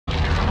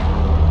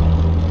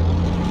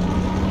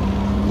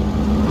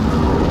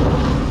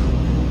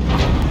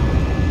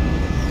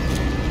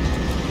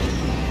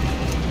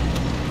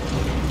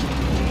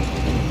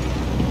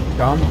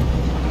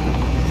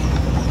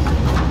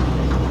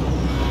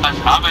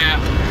here.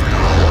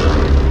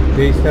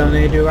 Do you still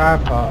need your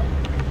airport?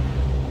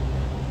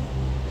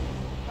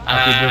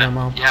 Have you done them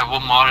all? Yeah,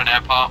 one more in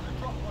airport.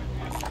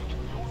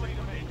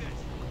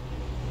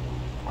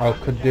 I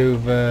could do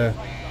the...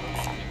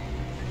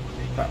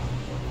 Up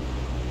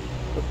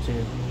to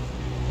you.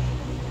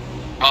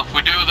 Well, if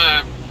we do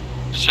the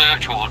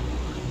search one,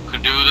 we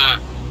could do the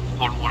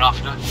hunt one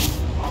after.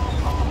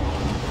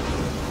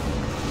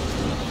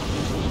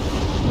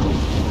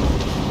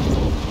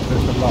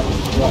 There's a lot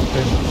of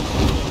dropping.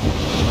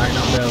 Might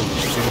not be able to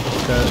do the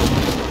search.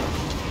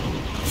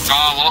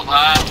 Oh, look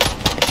there.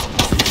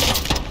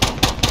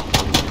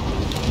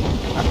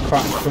 I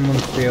cracked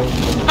someone's field.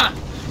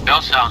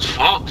 That sounds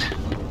fucked.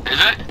 Is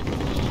it?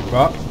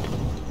 What?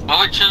 Well,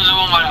 which one's the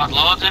one where it had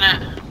loads in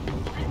it?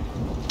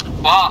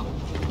 What?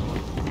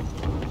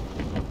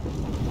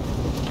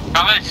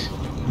 Travis?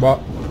 What?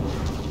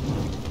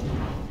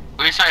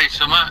 Will you say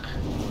something?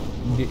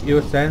 You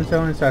were saying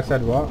something, so I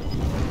said what?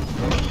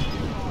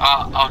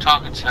 Oh, I was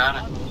talking to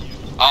Sarah.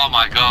 Oh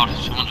my god,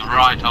 someone's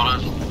right on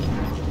us.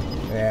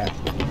 Yeah.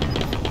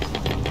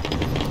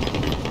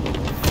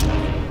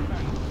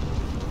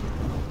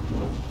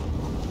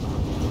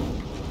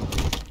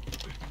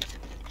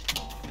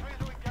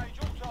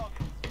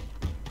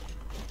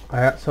 I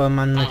actually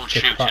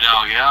managed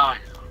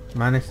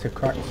to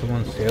crack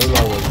someone's seal while I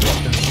was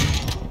watching.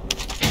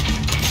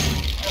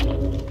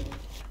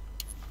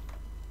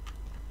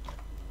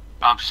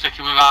 I'm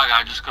sticking with our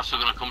guy just because we're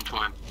going to come to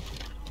him.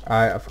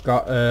 Alright, I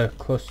forgot a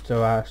cluster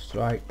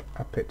airstrike.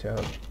 I picked it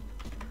up.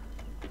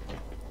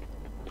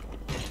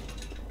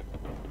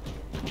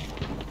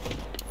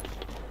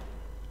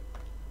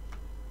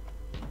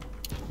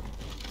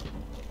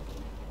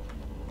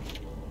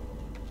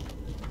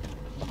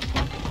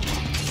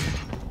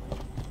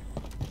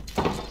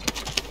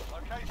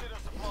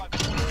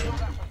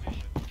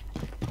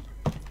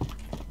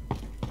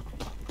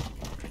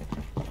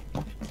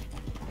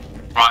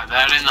 Right,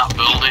 they're in that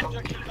building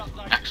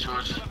next to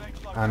us.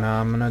 I know,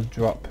 I'm gonna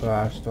drop the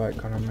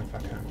airstrike on him if I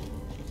can.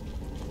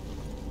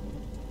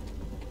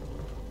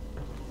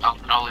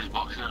 Open all these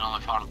boxes and all I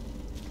found.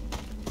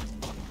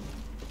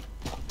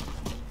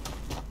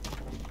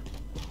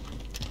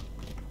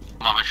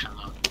 My mission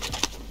though.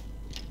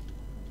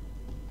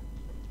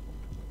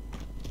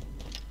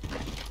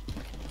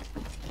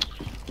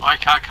 I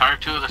can't carry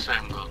two of the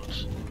same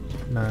guns.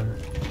 No.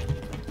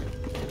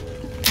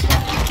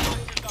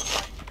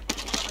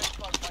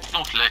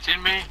 Not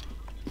letting me.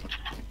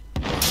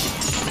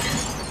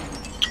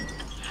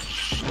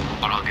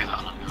 But I'll get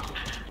that one.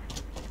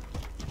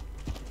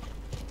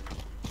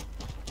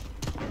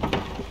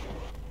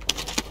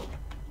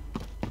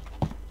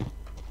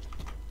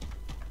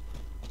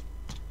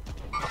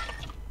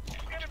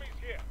 Enemies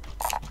here.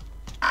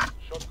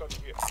 Shotgun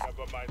here.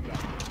 Never mind that.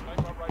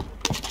 Sniper rifle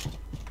here.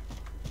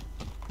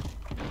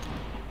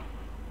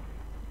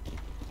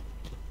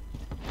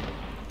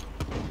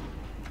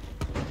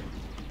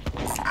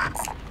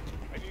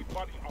 I need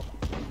body armor.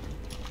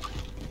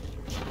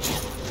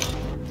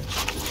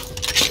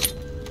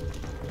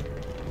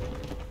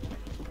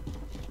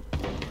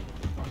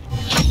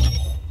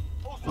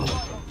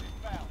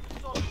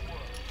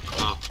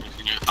 Oh, you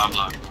can use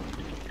Pablo.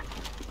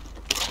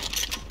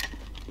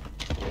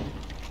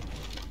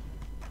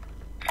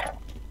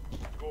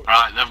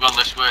 Right, they've gone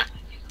this way.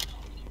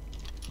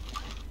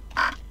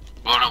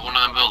 Going up one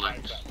of them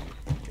buildings.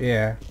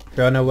 Yeah. If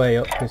you're on the way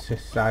up, it's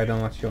this side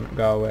unless you want to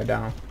go all the way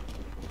down.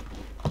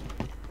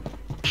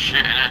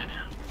 Shit, innit?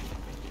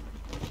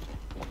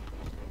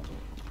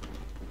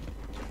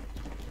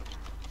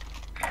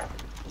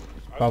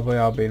 Probably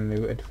all been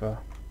looted for.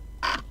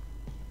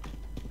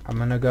 I'm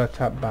gonna go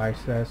tap buy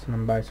stairs and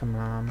then buy some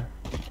armor.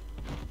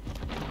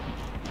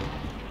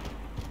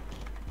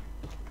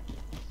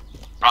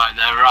 Right,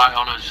 they're right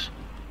on us.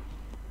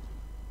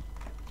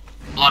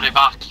 Bloody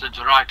bastards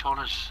are right on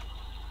us.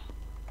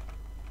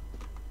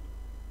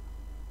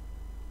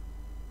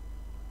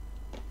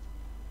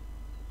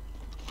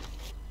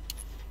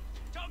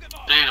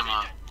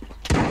 Dynamite.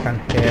 I can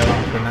hear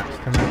off the next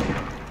to me.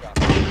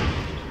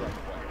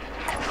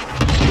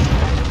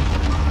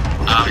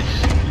 Nice.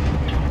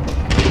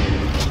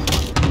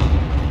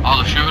 Oh,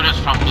 the shooters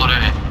from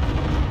bloody.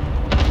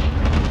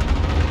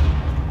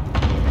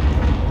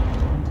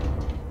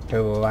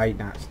 Who right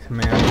next to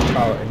me. I'm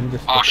calling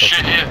just. Oh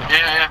shit!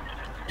 Here.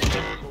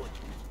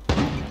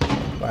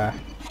 Where?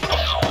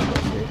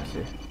 Let's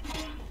see.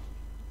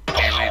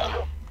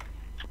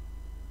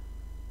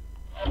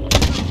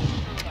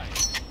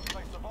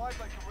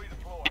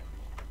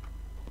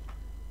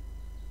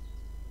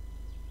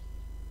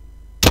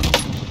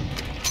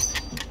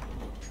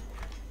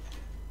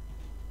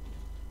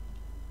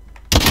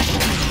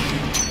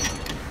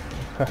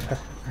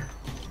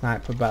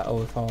 Sniper battle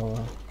with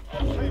all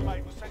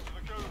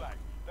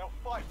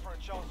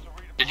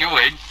Did you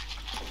win?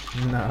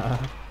 Nah.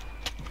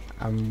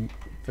 I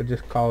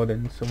just called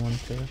in someone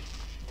to.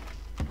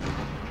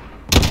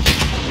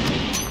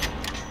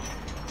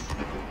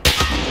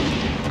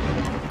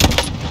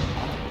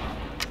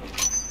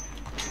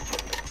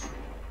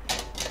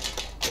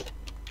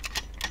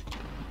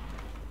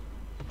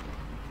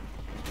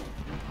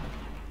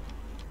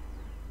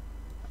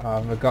 Oh,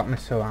 they got me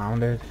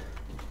surrounded.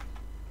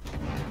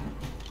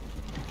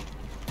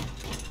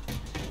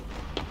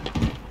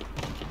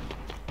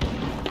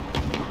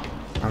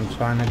 I'm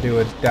trying to do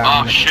a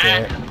down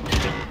shit. escape.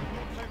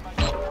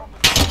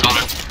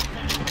 Got it.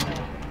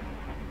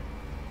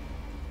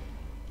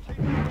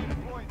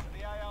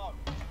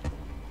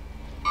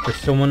 There's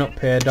someone up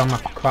here, Dom.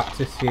 I've cracked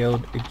his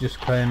shield. He just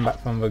came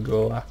back from the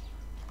gulag.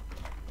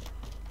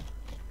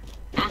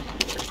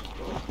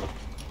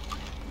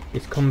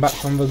 He's come back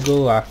from the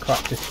gulag,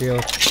 cracked his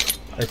shield.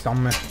 It's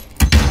on me.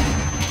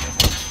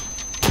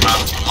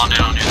 I'm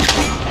landing on you.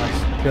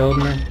 He's killed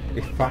me.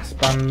 He fast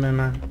banned me,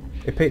 man.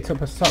 He picked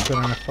up a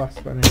shotgun and a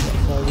fast ban. He's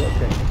got so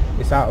lucky.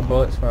 It's out of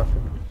bullets for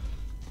him.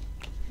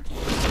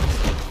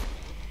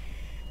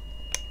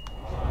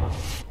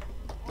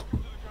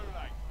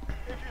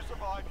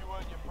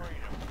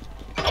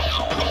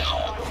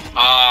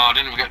 Oh, I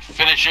didn't even get to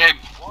finish him.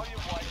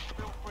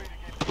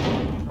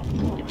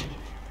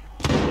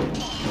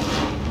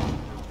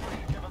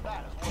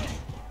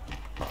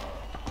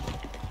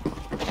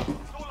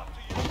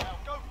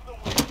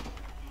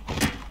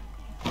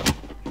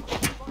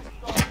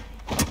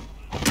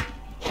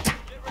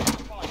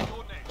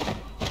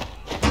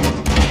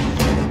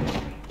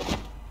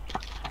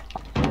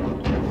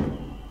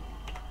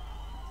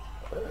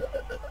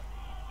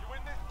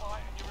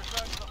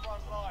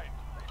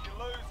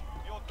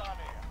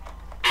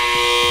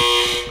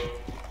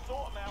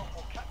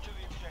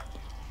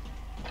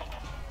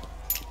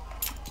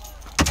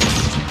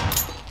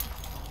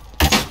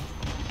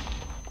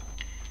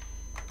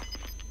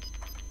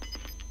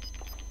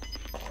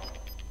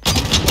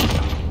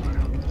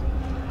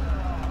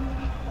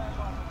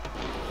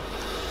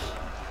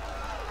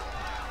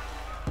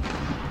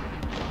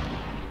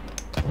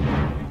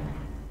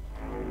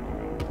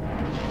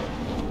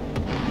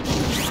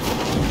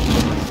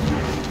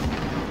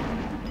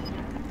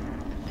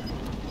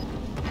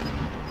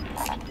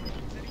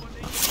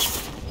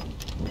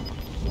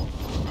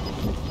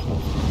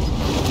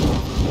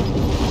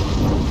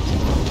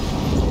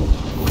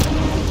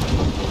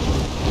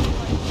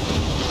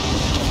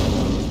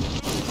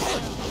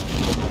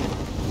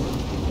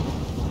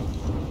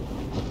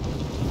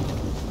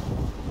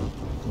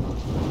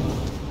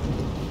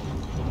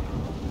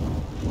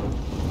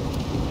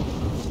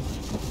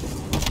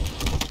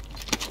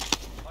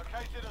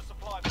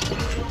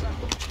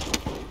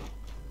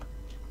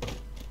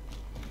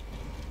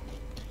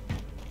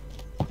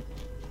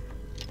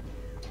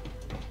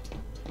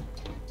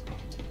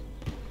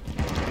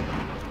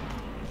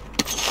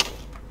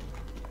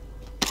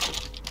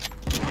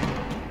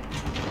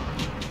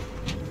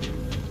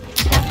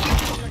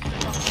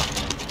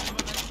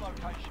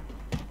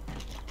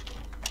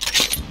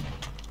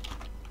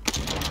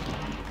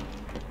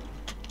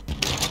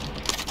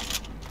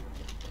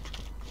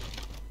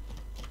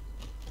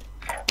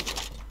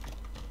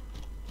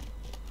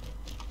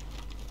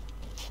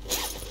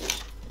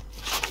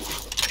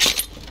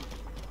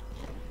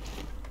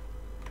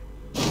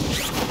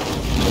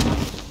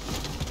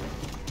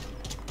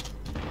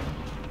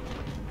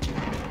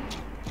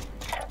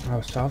 I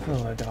was talking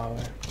to a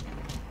dollar.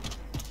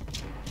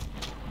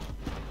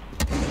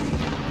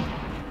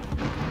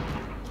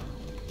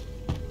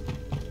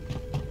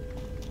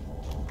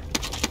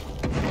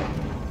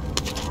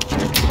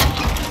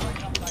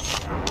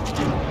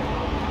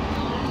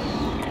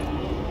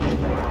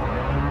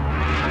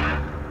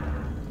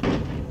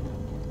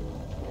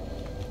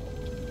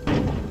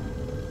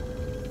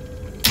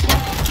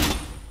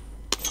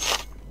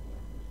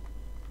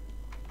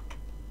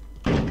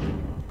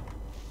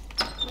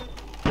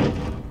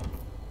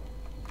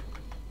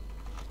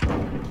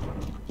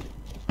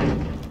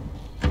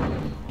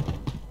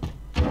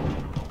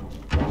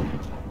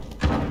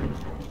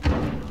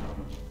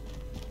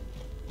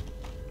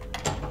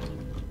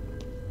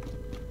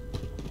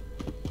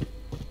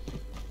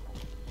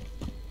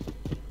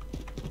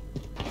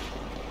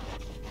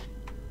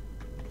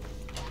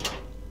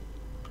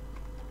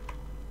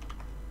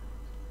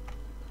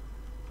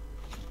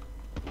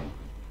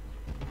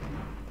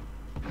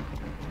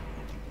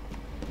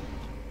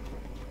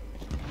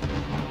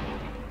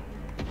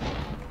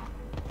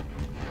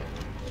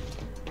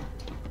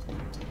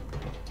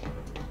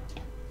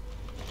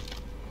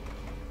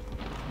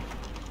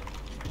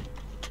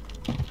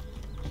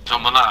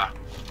 Someone there.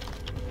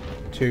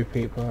 2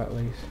 people at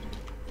least.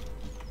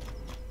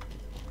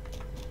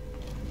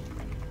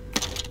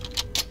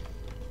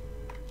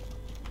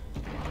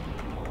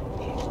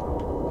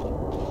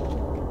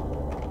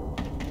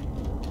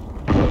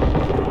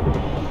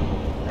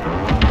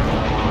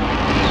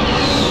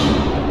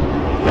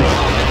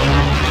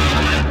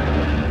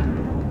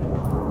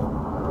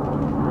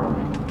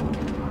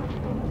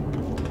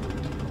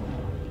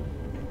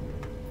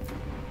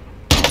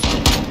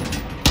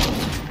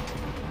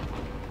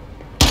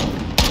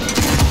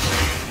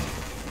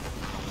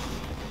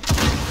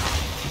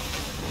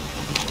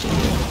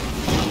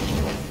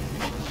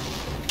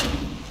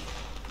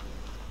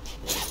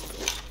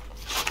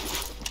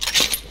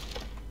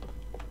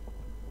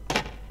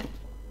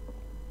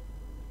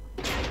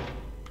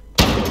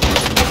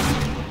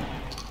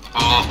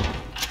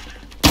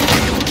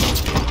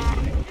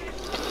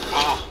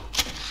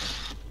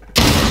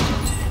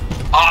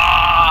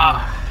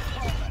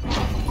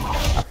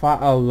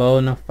 fat or low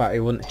enough that he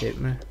wouldn't hit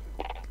me.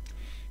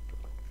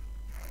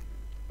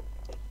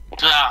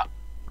 That.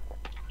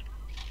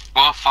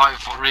 Well, 5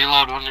 foot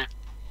reload, wasn't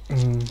you?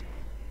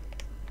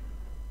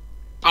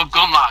 Good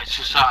gun that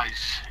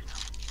exercise.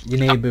 You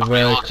need to be very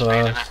Reload speed,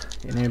 close.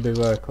 innit? You need to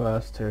be very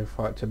close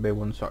for it to be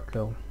one shot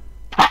kill.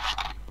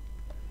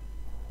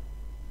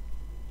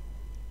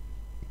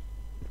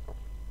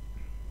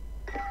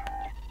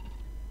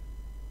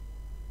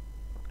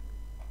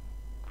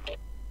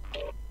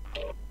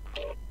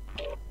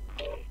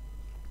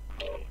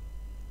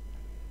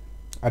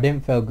 I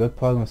didn't feel good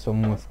playing with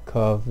someone with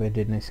COVID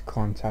in this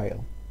clan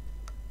title.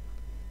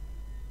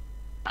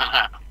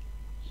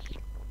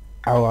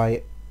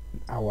 I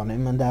want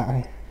him to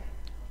die.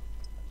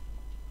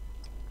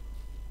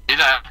 You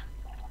there?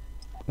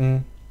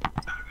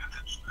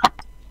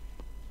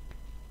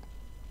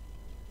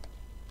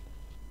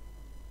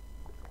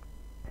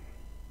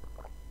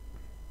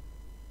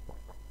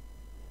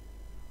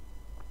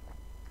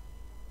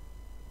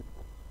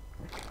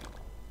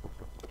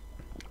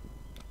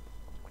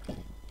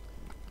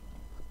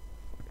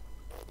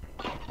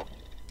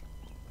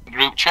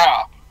 Group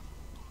chat.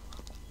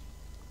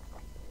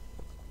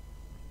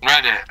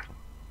 Reddit.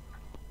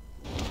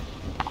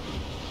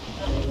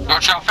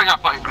 Got your thing I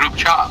put in group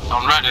chat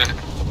on Reddit.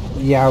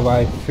 Yeah, but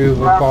I threw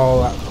the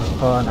ball at the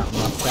phone at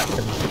my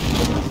second.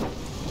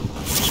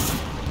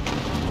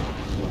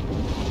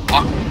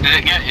 What? Did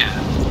it get you?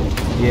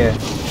 Yeah.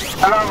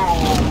 Hello.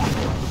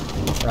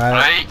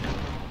 Right.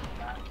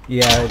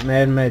 Yeah, it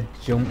made me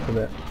jump a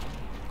bit.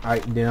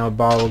 Like, you know, a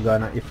ball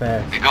going at your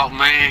face. It got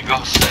me, it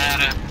got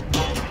Sarah.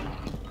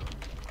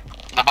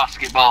 The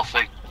basketball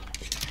thing.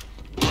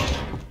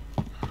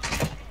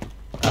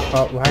 I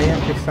thought, why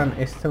have you sent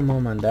this to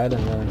mum and dad,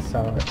 and then I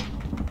saw it.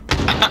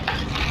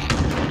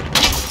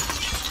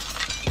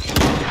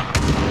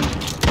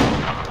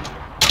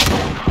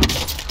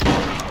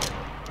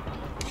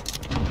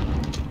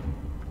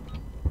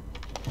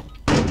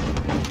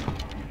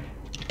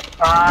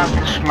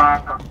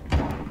 Smart.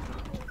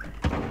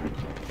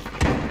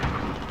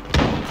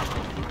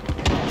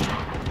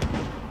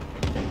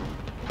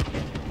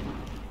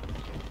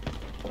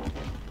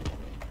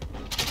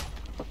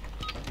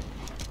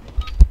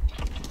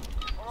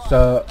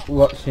 So,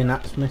 what's your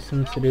next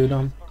mission to do,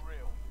 Dom?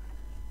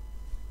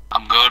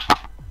 I'm good.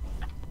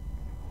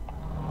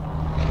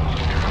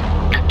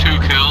 Get 2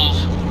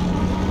 kills.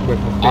 With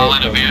the All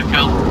in a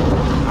vehicle.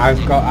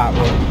 I've got that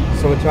one.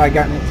 So we'll try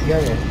getting it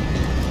together.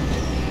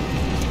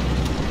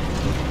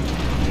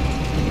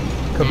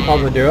 Could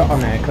probably do it on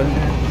here, couldn't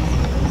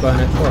it? Burn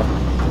it up.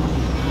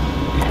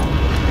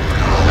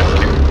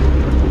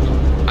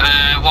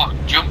 What?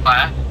 Jump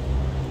there?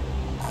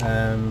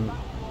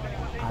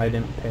 I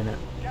didn't pin it.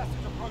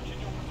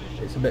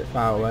 It's a bit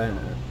far away, isn't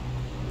it?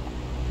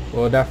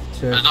 We'll have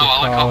to... There's no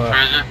helicopter,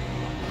 is it?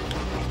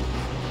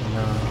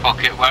 No.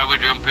 Fuck it, where are we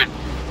jumping?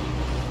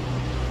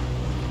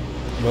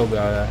 We'll go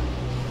there.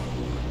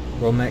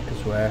 We'll make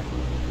us way.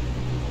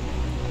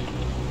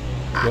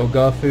 We'll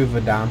go through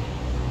the dam.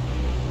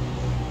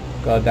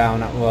 Go down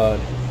that road.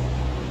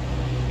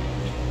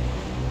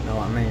 Know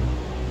what I mean?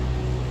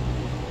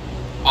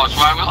 What's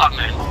where we're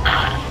landing?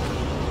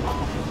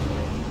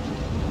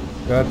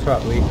 Go to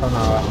that recon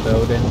or that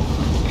building.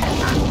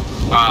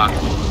 Alright.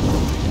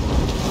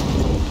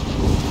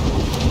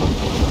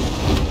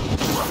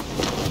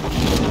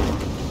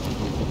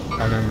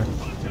 And then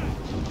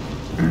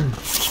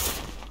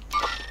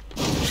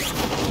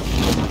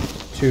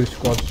 2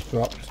 squads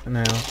dropped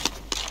now.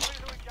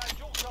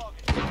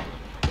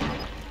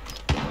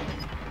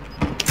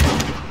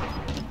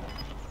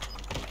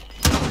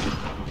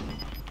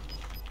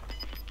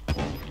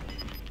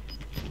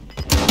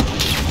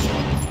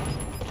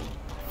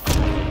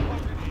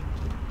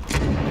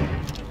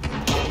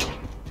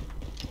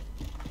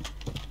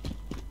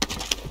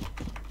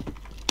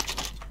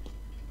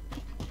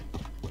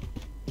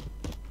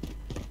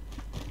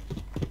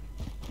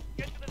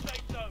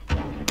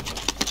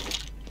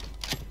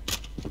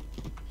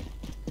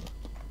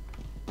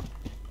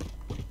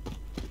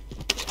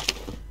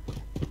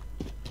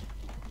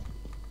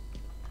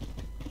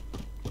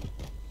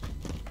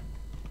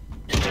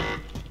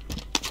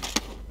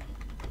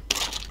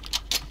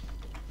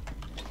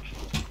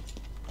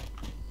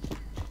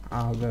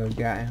 I'll go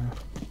get him.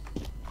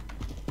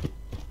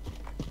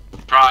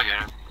 Try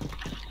again.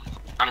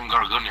 I haven't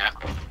got a gun yet.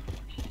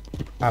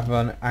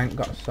 I ain't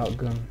got a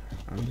shotgun.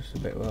 I'm just a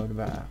bit worried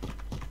about that.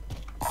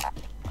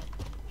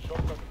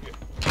 Shotgun here.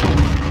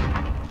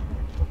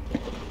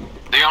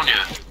 They on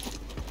you?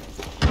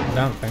 I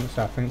don't think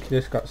so. I think he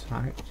just got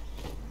sniped.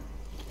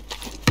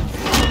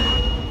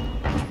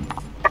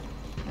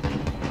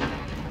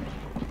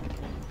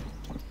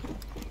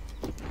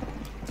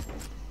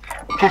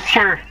 Yes,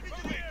 sir.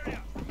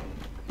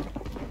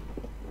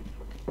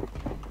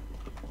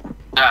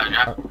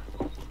 Yeah.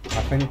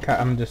 I think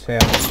I'm just here.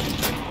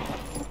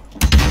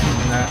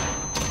 No.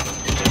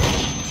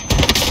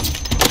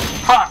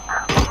 Fuck!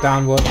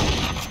 Downward.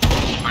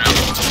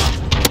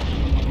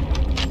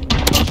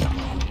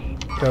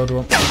 Killed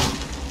one.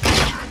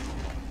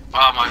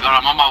 Oh my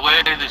god, I'm on my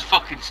way to these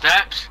fucking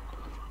steps.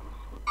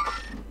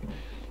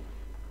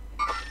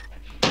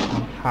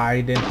 I'm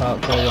hiding,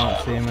 hopefully they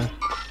won't see me.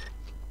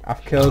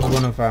 I've killed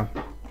one of them.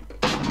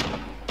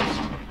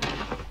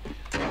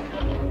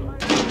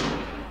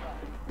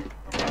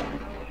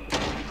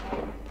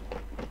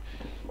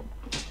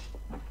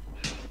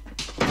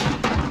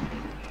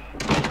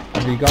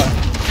 Have you got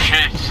him?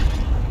 Shit.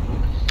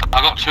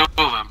 I got 2 of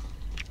them.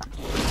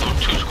 Got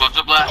 2 squads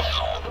up there.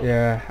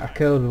 Yeah, I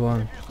killed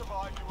one.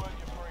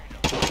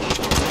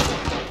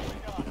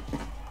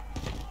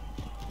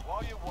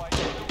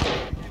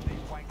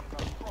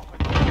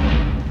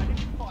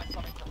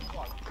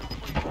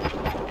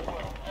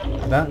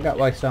 I don't get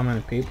why so many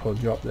people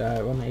dropped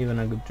there. It wasn't even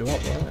a good drop,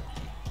 was it?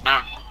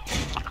 No.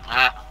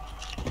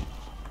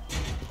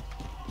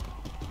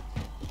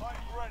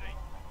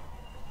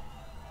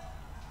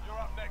 You're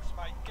up next,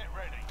 mate. Get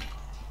ready.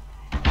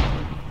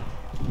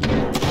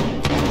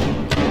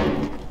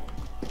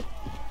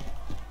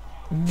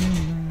 You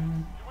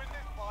win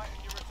this fight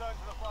and you return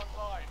to the front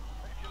line.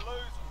 If you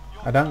lose,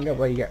 you'll I don't get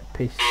why you get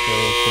pistols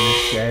in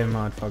this game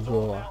mode for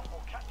goal. or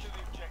capture the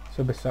objective.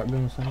 Should be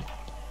shotgun or something.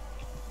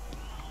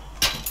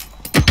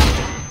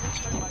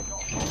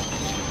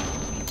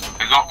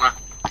 They got me.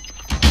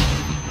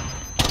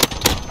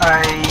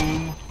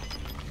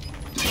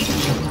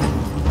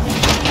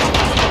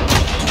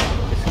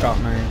 It's got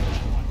me.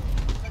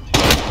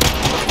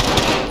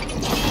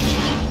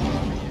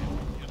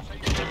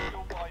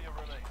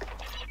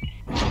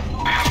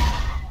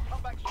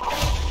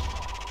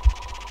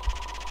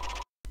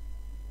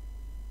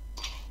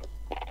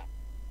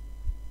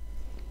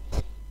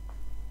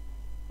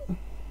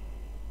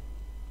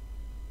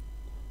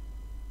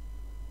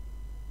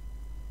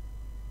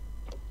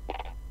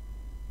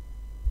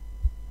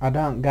 I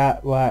don't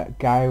get why a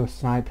guy was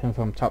sniping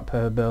from top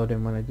of a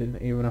building when I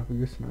didn't even have a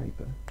good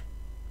sniper.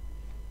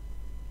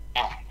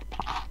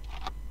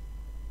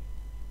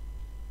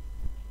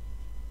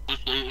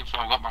 Just eating, so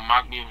I got my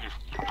mag muted.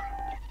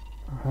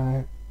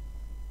 Alright.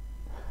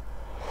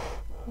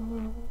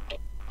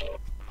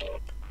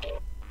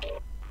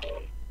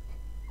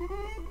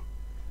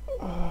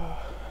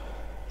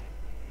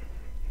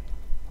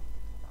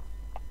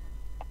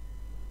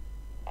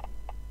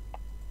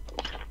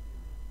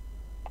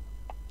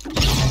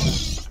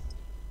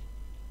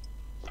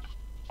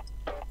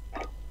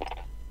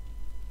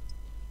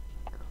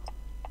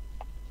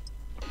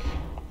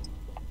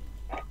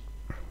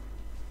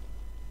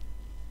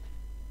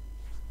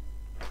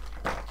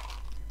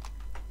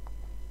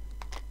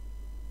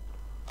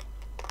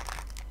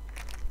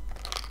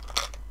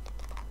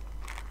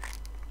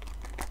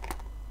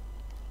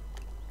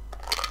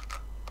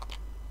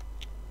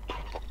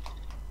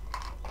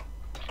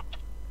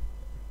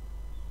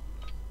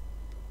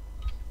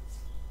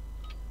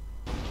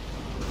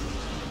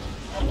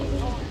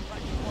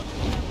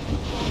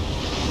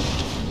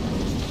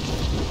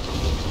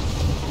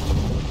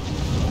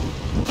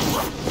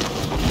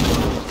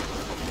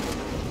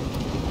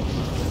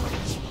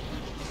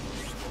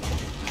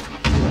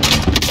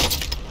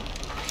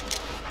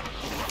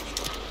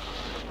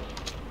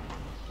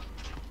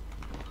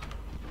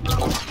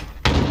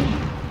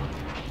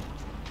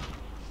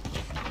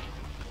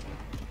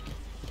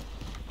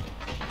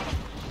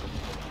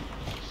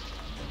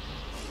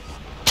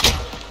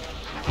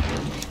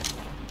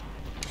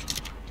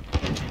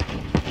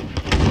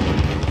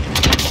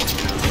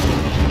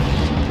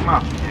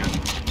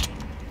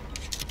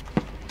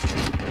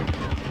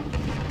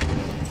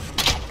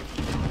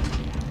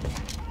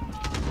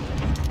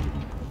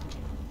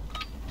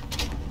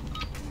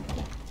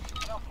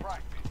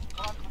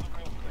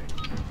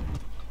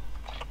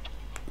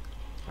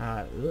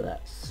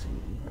 Let's see.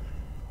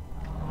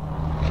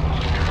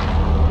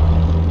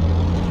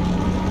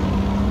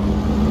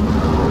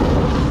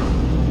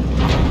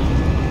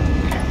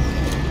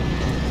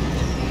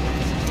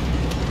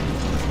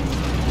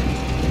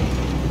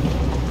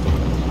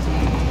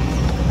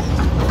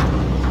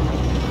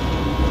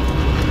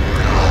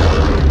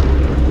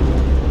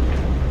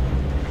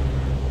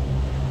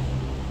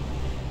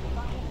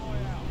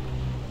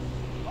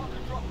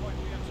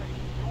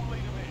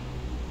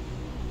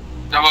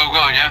 That where we're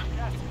going, yeah?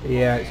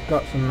 Yeah, it's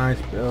got some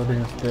nice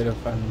buildings to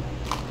defend.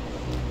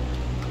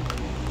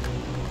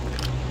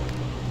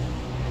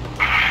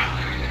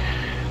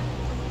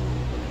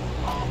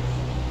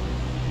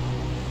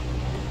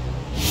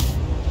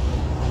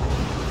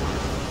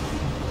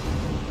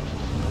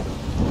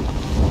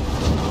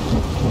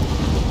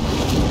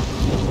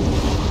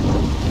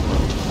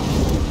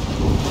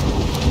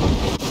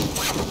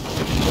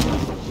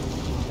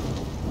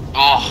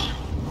 Oh.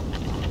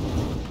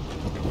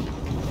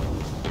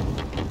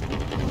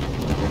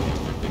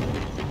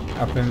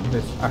 I think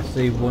I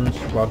see one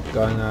squad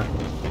going there.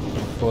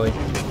 Fully.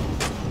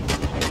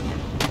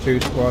 2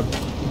 squads.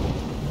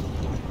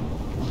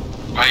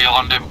 Where you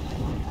landing?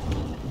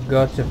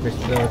 Go to this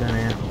building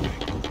here.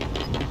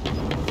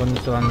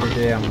 One's landed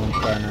here and one's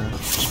going there.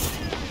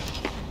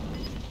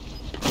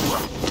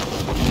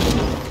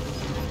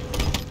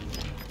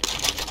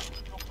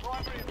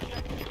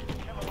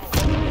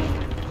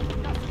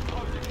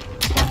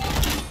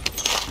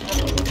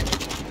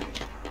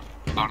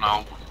 Don't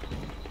know.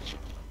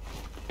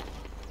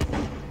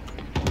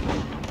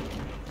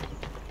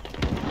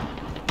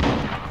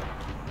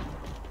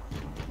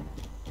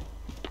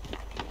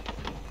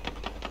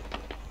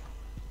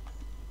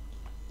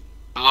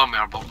 Below me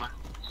or above me?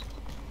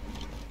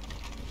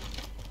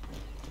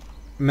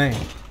 Me?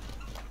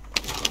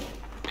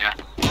 Yeah.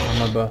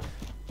 I'm above.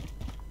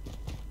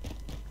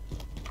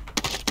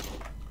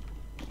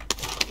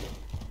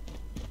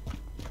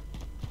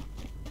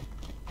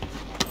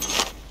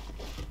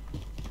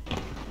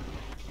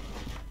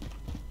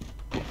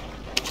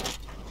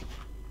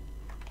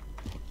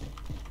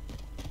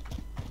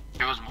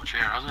 There wasn't much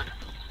here, has it?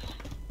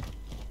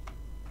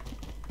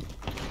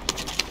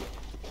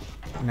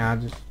 Nah,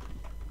 just...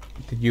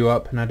 Did you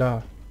open a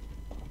door?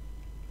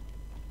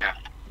 Yeah.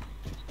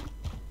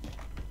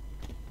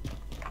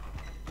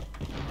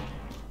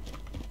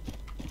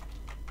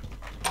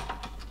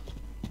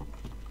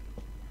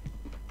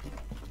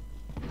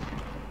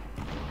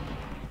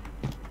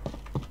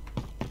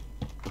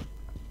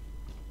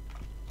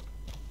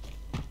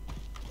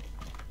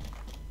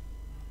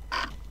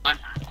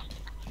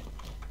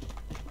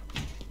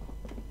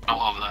 No,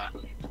 over there.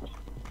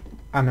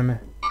 Enemy.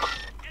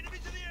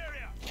 Enemies in the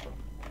area!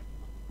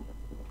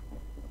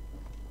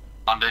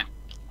 Landing.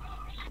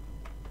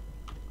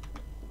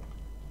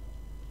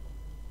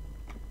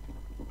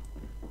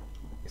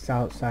 It's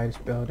outside this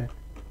building.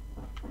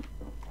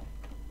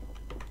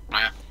 Oh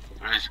yeah,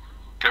 there is.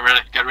 Get ready,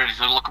 get ready.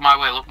 So look my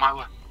way, look my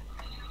way.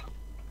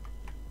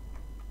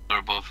 They're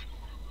above.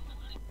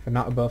 If they're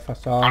not above, I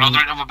saw him.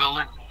 Another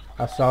building.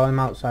 I saw him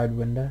outside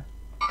window.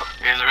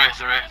 Yeah, there is.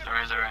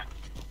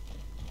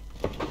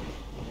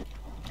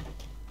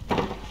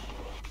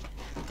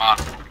 Man,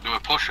 do we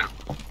push him?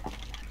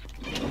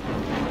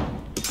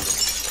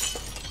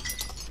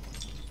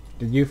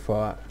 Did you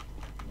fall?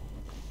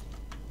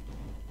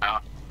 Yeah.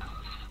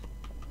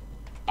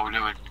 What are we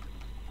doing?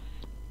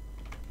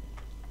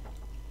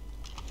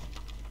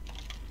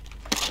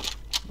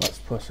 Let's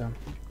push him.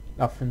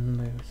 Nothing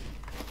to lose.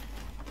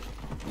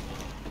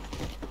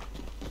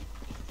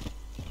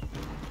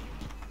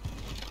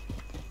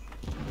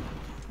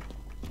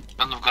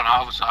 Then they've gone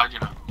out of the side, you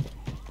know.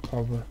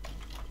 Probably.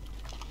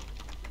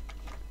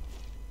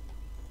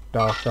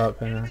 Door's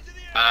open now.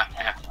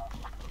 Yeah.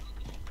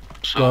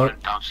 So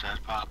downstairs,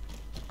 part.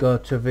 Go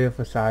to the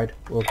other side.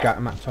 We'll get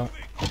him at top.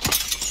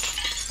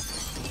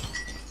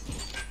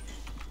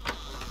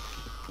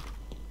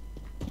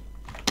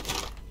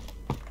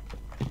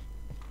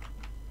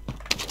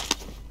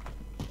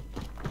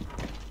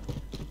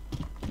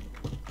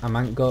 I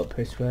might go up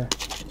this way.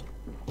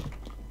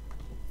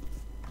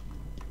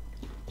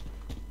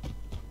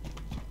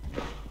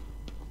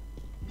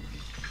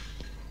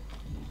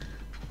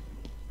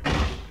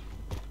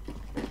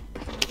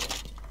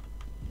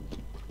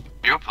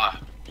 You up there?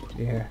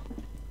 Yeah.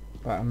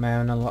 But I'm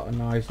hearing a lot of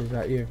noises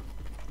at you.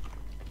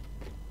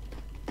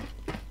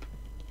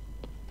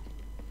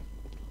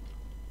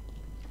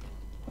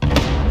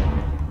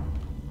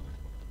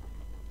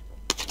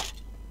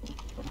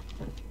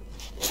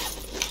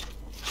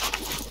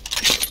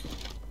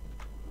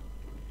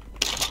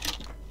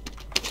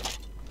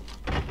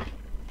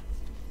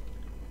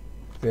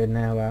 Good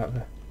now out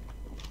there.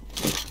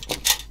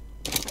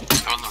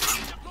 Go on the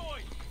roof.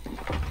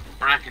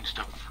 Breaking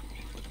stuff.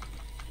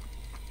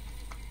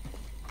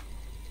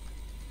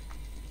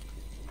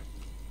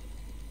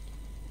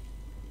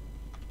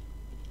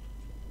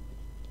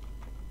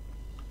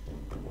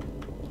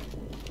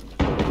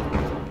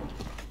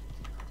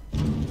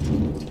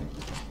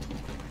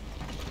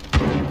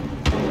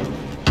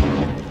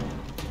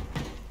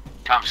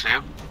 Can't see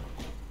him.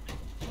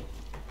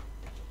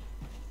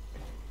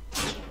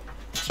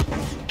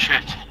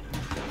 Shit.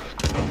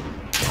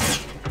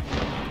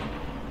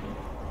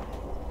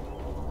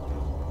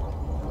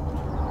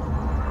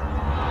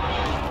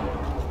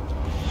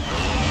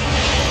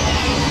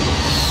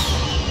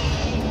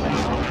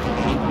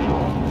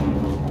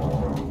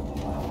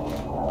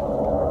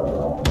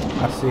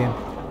 I see him.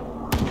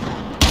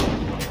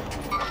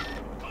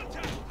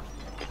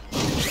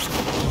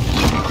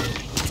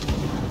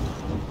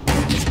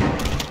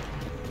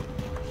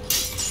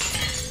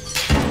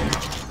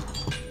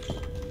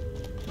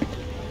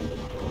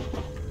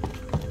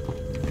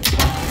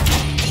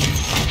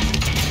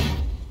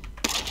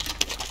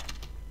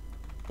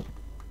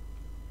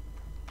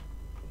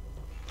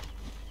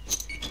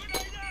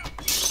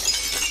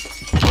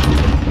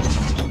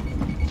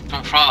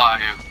 Don't throw that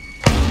at you.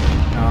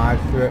 No, I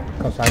threw it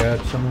because I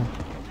heard someone.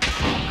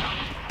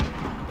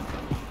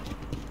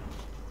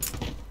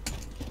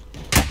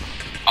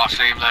 I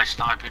see him there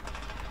sniping.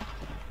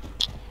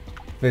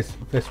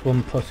 This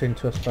one puts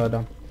into a spur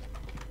down.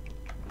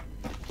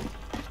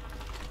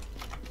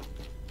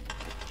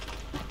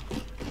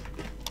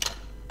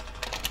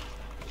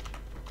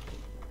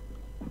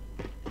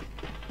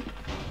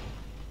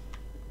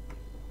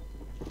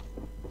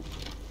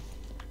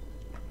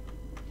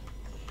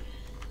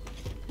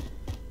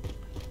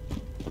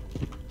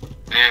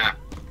 Yeah.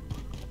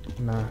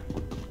 No.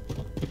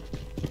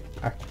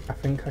 I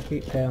think I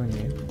keep tailing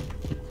you.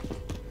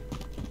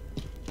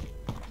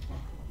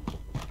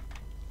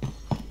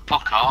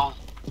 call.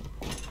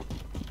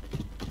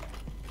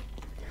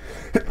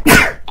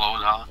 Blow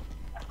that.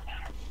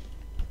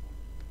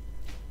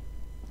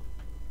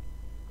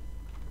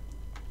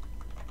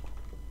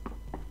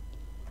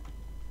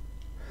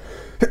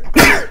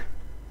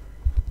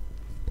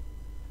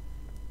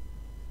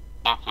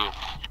 Okay.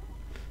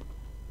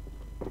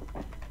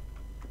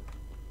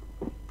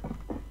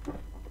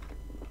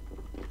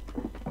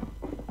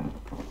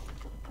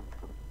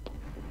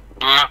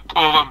 Yeah, two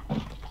of them.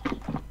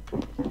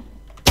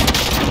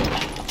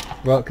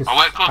 Broke his I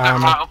wait till they're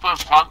right armour. up and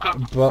flank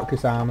him. Broke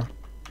his armour.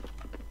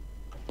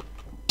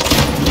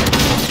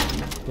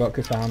 Broke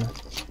his armour.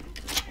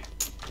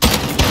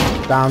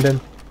 Downed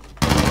him.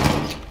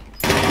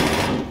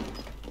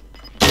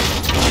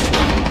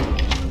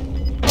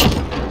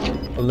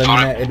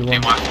 Eliminated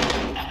one. Teamwork.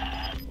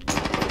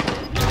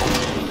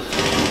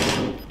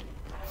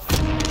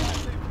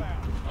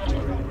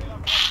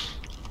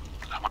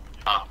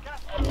 Oh.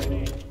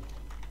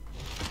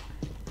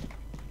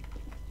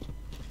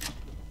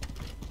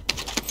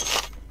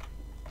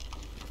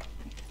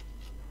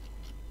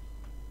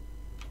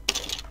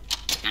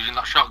 Using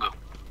that shotgun.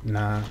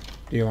 Nah.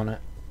 Do you want it?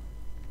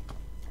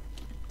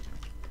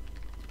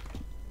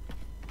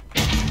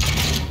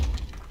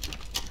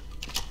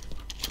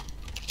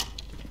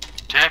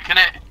 Taking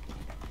it.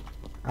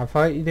 I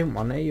thought you didn't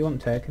want it. You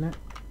weren't taking it.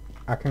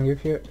 I can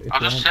give you it. If I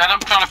you just want. said I'm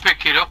trying to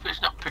pick it up.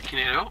 It's not picking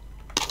it up.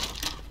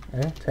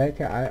 Yeah, take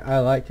it. I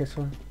like this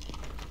one.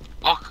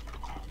 Look.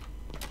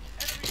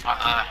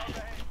 Right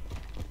there.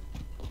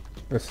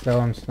 We're still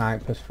on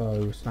snipers for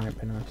who's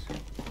sniping us.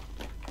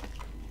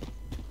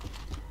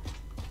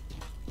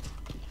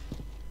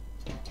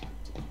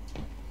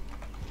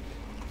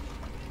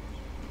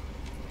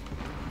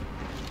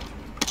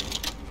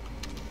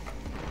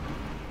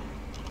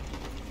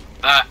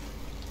 There.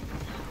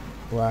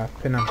 Wow,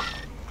 pin him.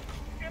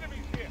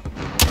 Enemies here.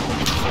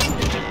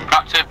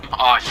 Cracked him.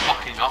 Oh, he's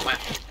fucking got me.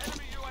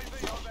 Enemy UAV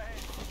overhead.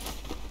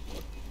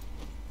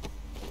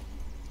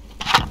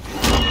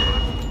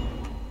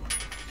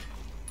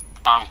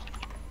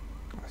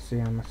 I see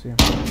him. I see him.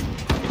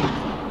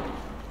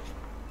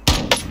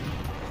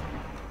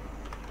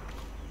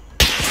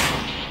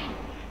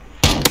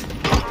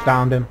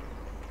 Downed him.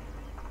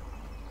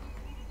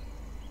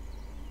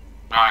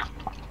 Right.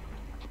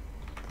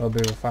 We'll be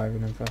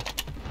reviving him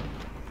first.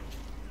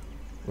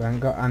 We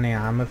haven't got any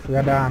armour. If we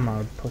had armour,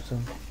 I'd put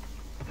him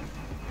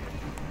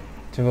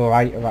to the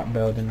right of that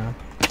building now.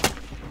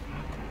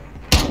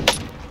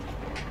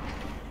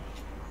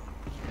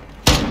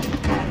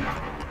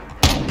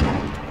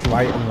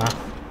 Right and left.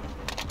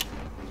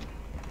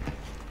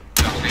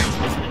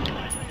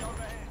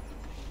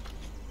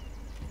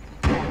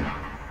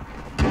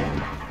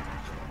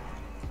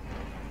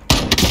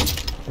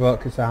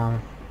 Broke his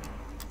arm.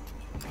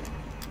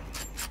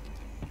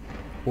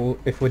 Well,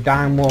 if we're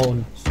down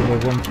one, so we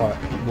run for it.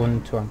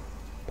 One to him.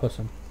 Push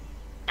him.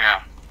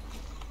 Yeah.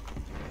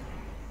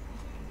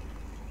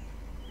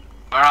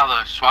 Where are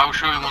they? So I was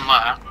shooting one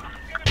there.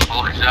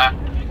 Oh, look, he's there.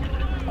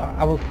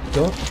 I will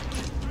go.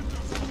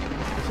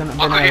 It's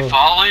Look at you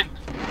falling.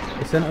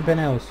 It's not been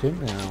able to shoot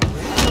me now.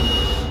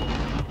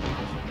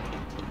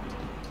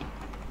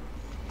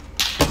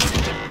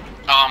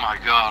 Oh my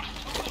god.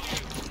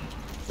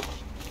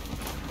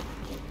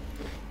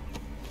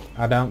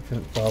 I don't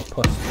think we'll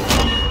push.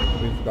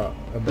 We've got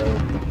a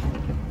build.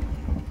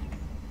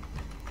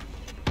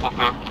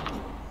 Okay.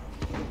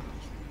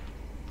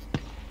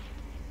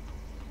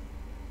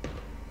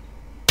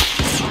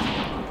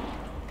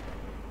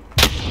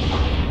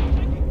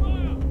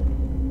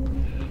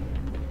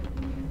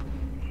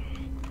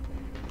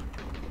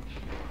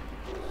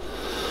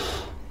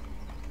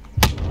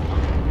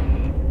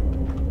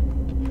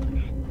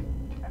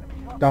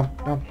 Down.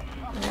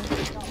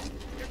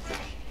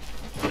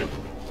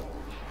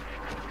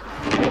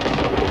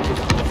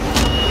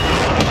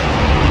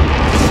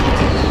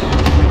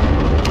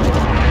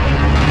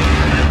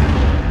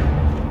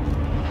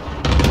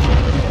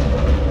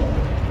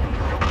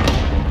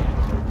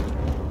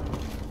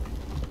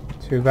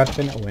 Too bad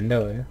in a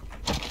window here.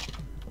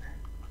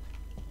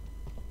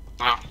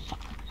 Yeah.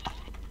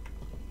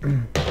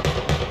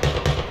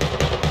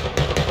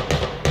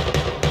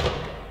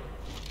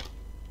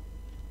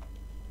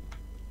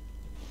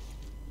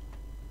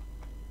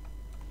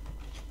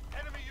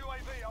 Enemy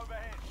UAV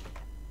overhead.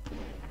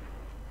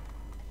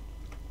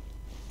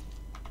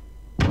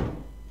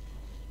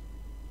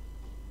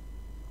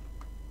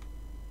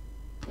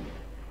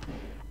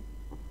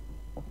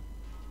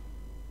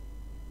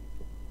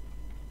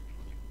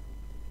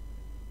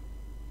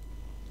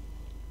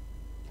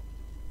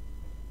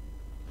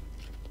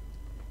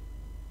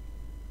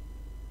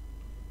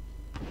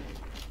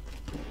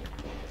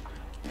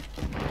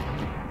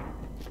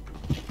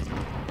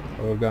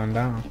 We're going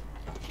down.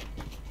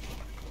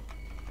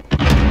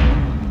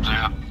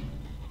 Yeah.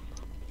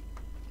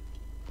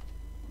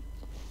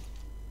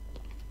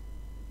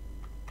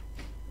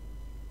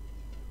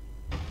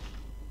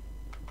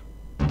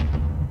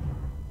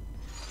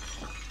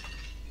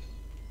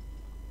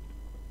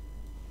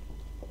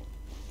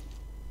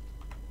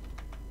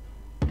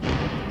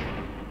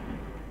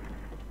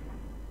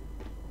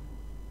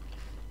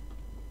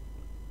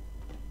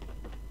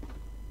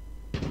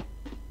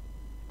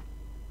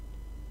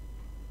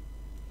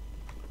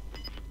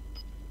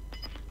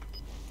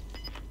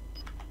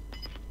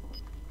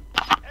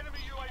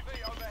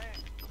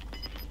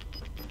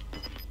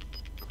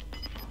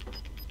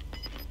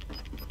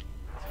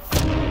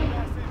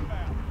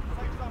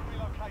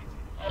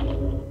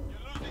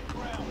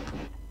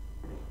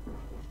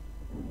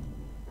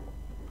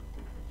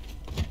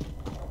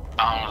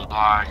 sounds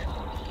like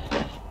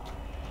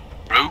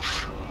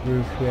roof.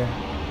 Roof,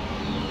 yeah.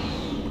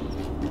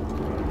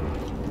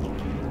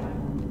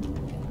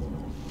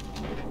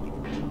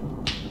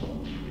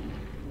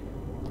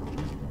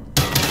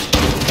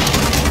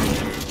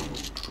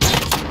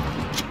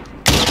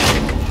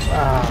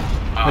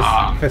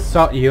 For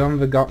sot you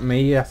haven't got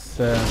me, yes,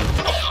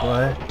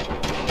 Slayer.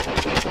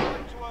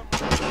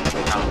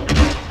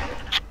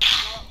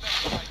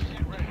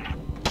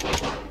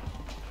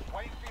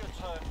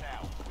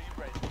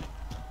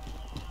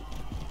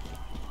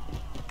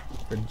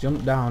 They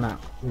jump down that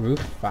roof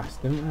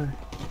fast, didn't they?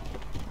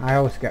 I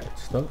always get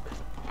stuck.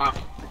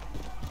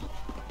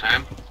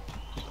 Damn.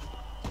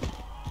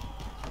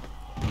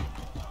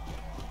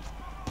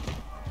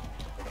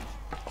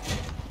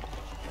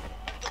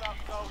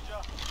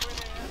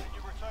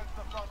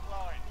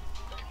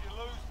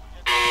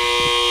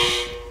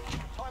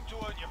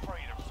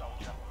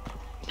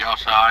 Your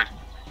side.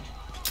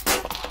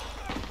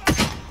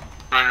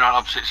 Running on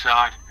opposite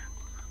side.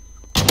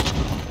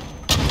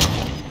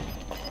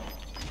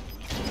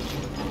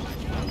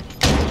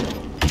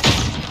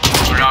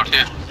 We're out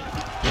here.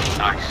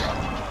 Nice.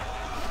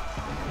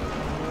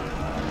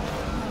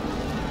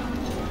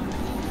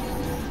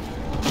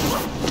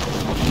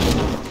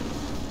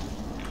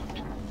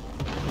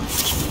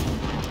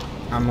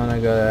 I'm gonna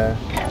go there.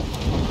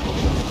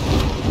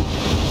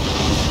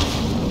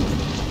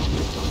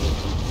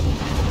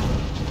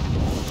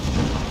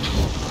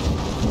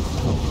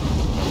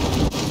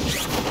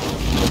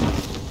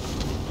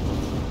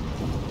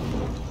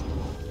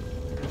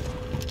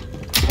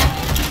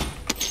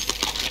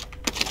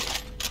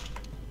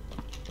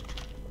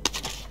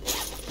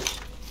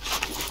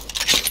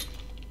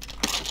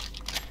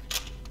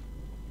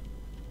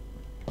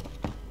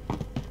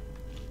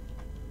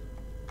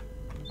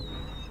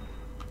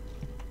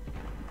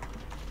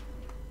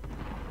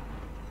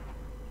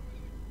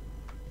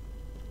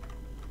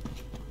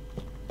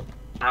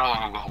 I don't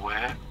know I've got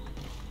away.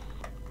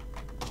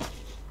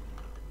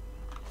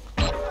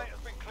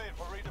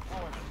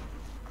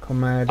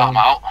 Come here, I'm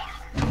out.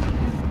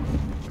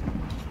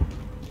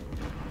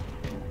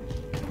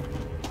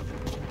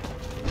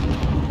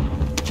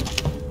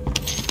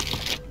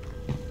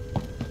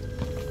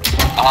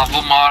 I'll have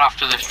one more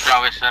after this,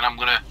 Travis, and I'm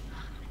gonna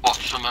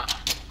watch something.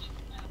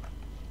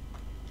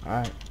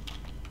 Alright.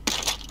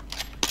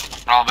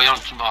 I'll be on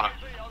tomorrow.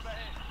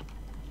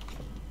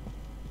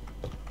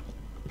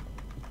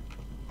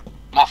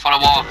 I'm off on a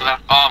walk then.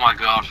 Oh my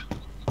god.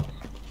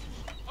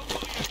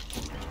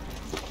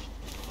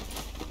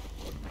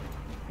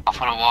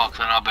 Off on a walk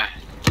then I'll be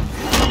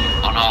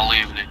on all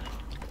evening.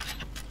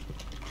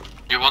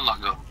 You want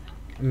that gun?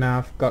 No,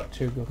 I've got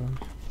 2 good ones.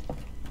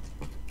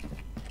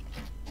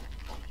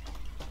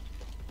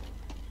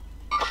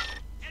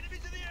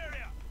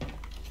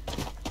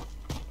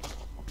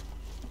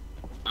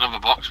 Another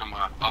box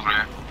somewhere, over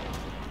here.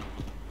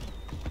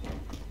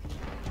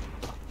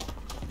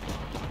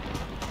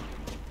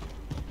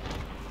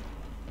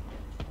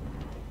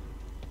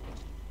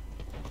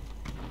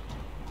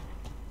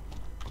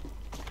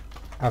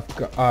 I've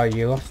got. Oh,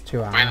 you lost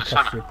 2 ammo Wait, the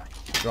because center. you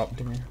dropped,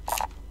 didn't you?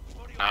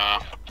 No.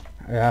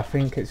 Yeah, I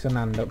think it's an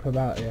end up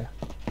about you.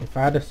 If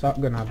I had a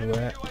shotgun, I'd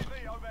work.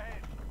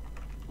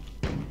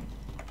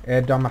 Hey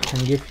Dom, I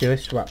can give you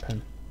this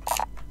weapon.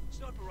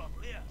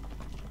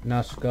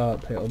 No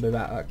scope, it'll be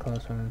about at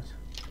close range.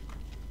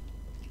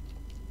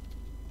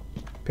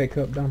 Pick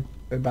up, Dom.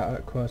 Be about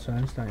at close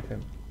range, don't you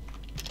think?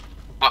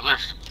 What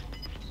this?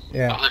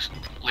 Yeah. What this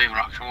lever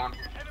action one?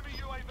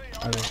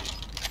 Okay.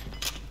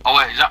 Oh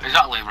wait, is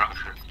that lever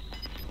action?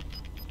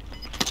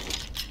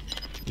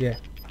 Yeah.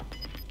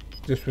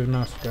 Just with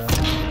no scope.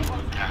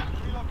 Yeah.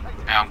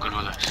 Yeah, I'm good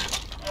with this.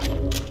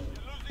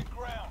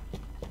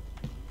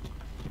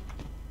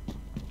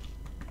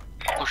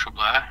 Push up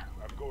there.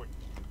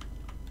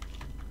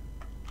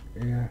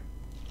 Yeah.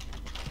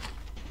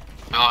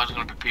 Oh, there's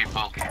gonna be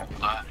people there.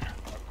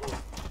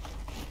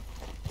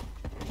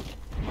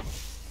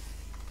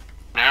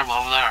 Yeah, I'm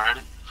over there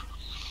already.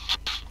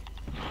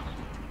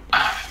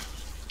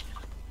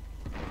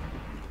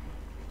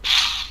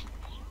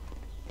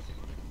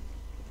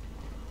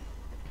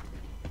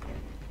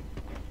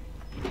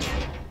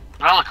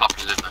 An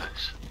helicopter's in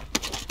this.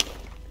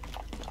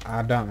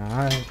 I don't know.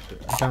 I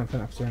don't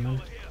think I've seen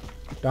them.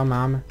 Don't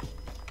mind me.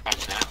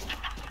 That's it.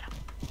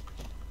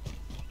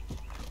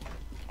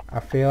 I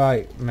feel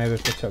like maybe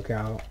if they took it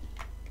out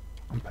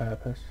on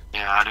purpose.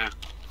 Yeah, I do.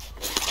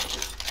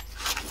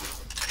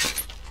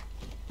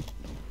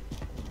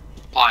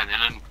 Flying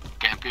in and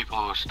getting people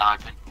who are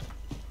sniping.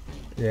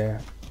 Yeah.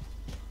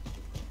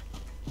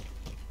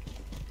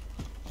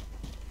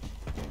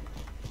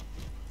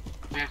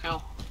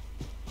 Vehicle?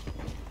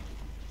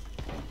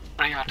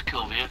 Pretty hard to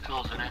kill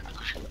vehicles, isn't it?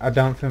 I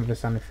don't think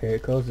there's any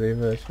vehicles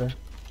either, is there?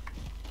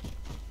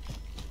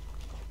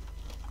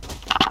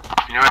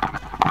 Can you hear me?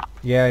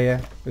 Yeah,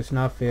 yeah. There's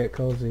no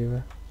vehicles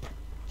either.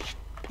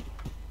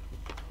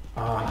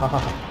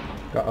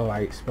 Ah, got a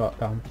light spot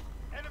down.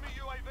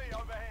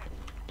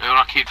 You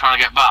wanna keep trying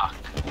to get back?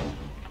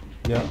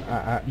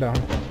 Yeah, down.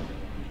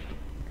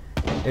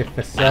 if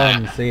the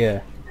sun's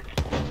here,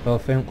 they'll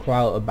think we're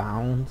out of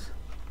bounds.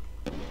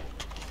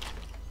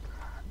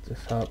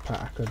 Just hope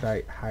that I could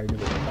like hide a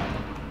bit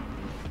better.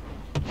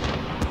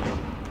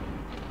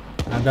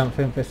 I don't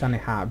think there's any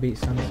heartbeat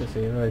sensors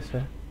either, is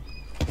there?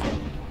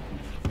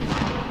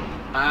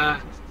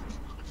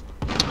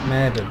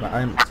 Maybe, but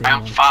I haven't seen I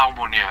haven't found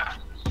one yet.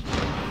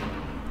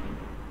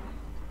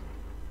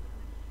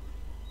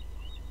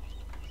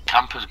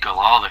 Campers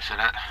galore, this, isn't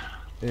it?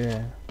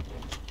 Yeah.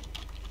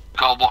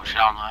 Gotta watch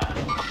down there.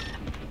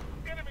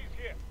 Enemies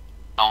here.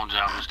 No one's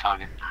out, just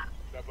tagging.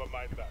 Never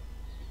mind that.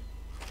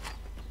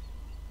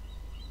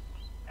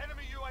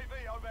 Enemy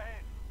UAV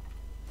overhead.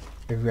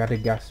 If we had a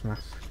gas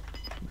mask,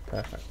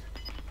 perfect.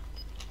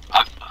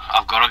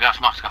 I've got a gas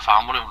mask, I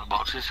found one in one of the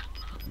boxes.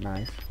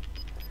 Nice.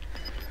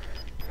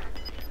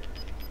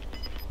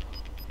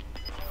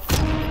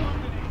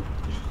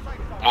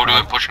 What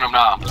are we pushing them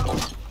now?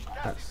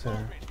 That's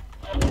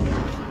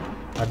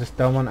I just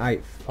don't want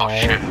to fall. Oh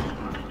shit.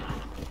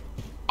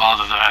 Oh,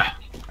 they're there.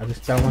 I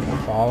just don't want to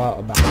fall out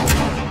of bounds.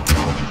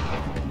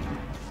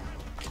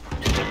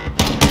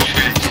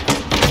 Shit.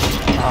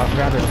 Oh, I've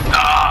got it.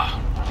 Ah!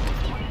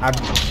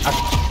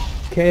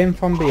 I came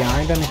from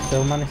behind and he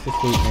still managed to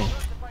shoot me.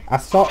 I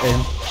saw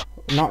him,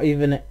 not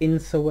even an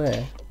inch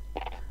away.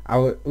 I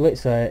was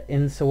literally an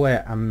inch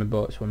away and my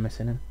boats were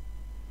missing him.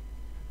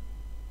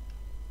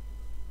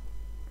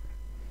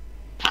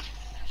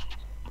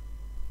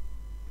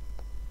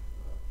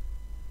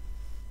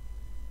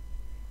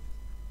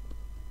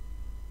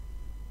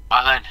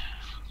 Right then,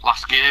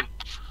 last game.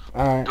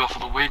 Alright. Go for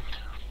the win.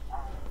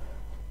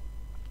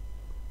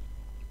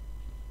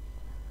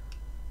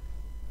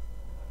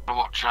 I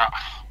watch that.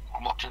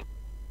 I'm watching a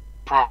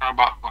program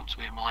about Want to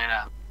Be a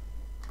Millionaire.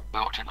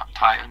 We're watching that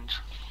Titans.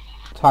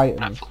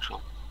 Titans. Netflix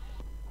show.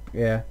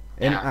 Yeah.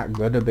 Ain't that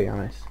good to be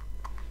honest.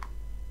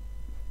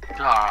 It's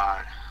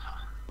alright.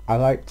 I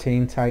like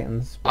Teen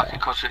Titans. Like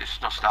because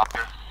it's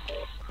nostalgia.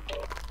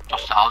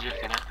 Nostalgic,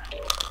 innit?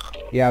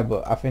 Yeah,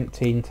 but I think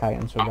Teen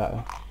Titans were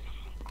better.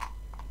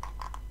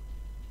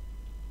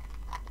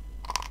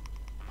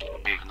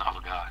 Even the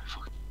other guy.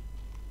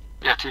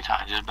 Yeah, Teen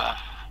Titans is better.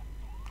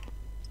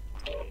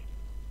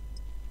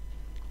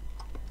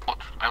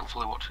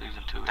 Hopefully watch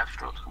season 2.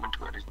 Deathstroke's coming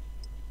to it.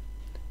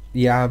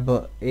 Yeah,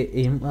 but it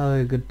ain't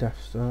really a good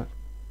Deathstroke.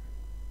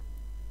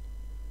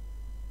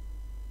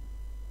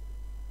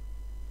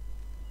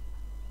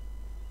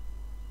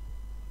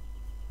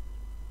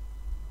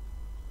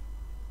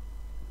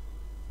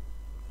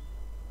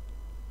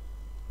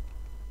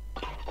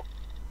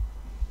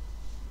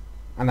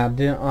 And I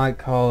didn't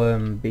like how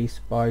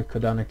Beast Boy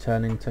could only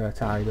turn into a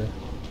tiger.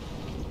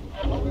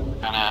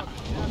 And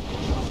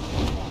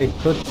It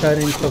could turn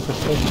into other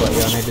stuff, but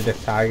he only did a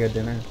tiger,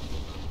 didn't it?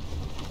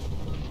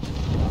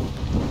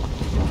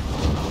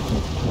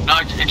 no,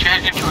 it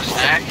changed into a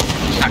snake.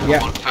 Second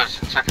Yeah. one,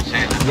 first and second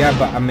season. Yeah,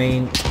 but I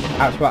mean,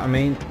 that's what I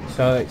mean.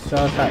 So it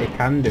shows that he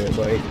can do it,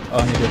 but he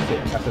only does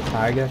it as a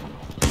tiger.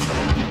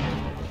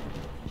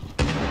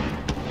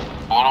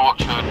 I wanna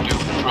watch her do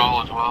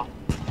Patrol as well.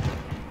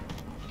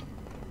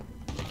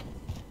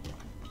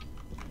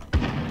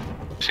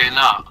 Seen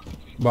that?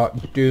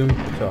 But Doom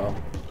Patrol,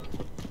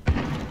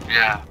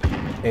 Yeah.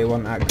 it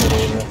wasn't that good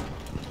either.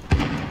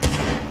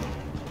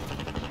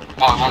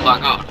 Oh, it wasn't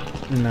that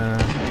good? Nah.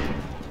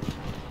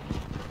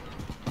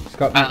 It's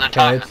got Better than kids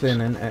Titans.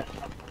 in, isn't it?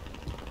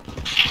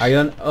 I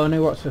only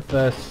watched the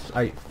first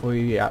like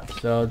 3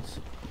 episodes.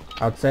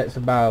 I'd say it's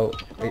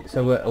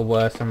a little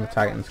worse than the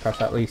Titans,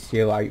 because at least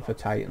you like the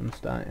Titans,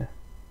 don't you?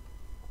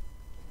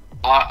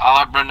 I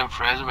like Brendan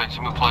Fraser, makes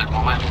him play his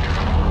mummy.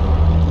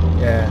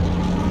 Yeah.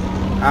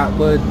 That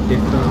was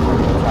different from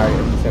the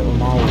Titans, it was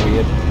more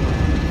weird.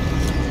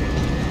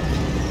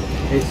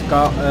 It's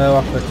got her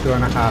off for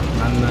 2.5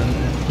 Men, then.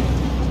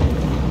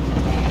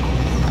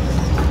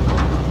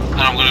 Then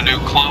I'm gonna do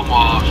Clone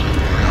Wars.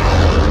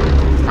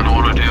 And I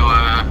wanna do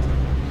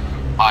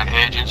like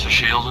Agents of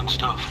S.H.I.E.L.D. and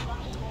stuff.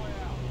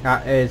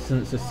 That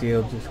Agents of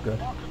S.H.I.E.L.D. is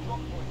good.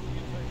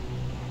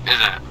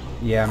 Is it?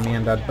 Yeah, me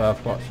and Dad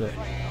both watched it.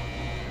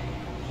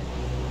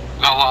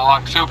 Got a lot of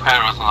like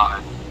superheroes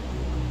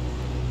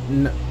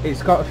and that.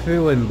 It's got a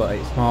feeling, but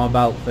it's more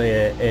about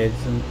the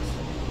agents.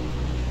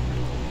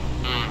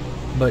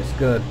 But it's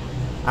good.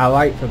 I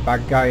like the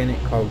bad guy in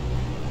it called...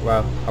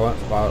 Well, I won't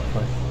spoil it for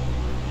you.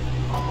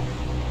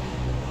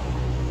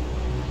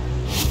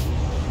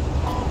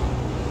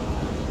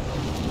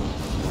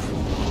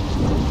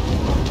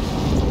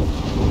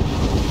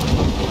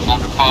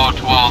 Looking forward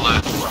to all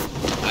the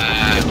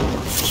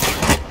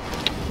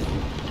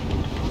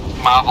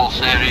Marvel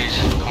series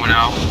coming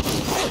out.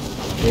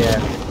 Yeah.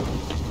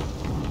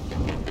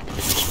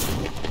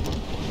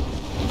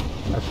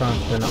 That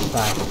sounds not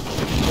bad.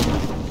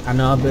 I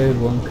know Boo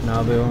One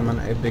Kenobi one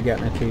meant to be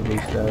getting a TV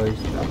series,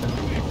 I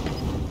think.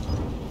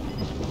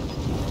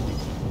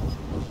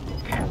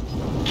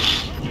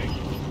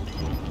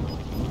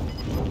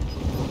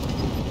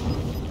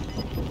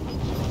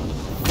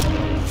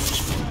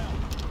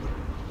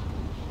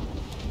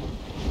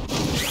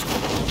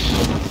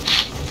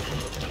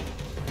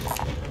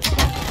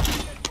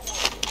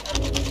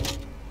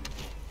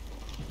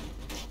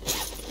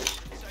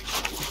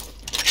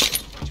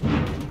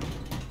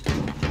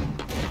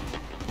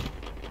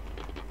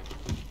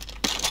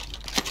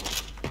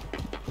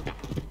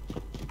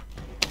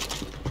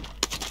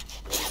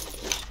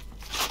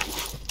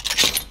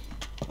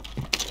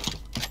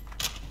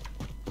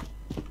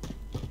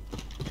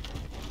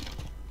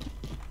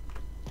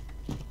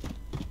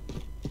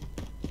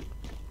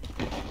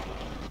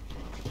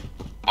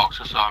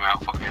 to sort me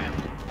out for game.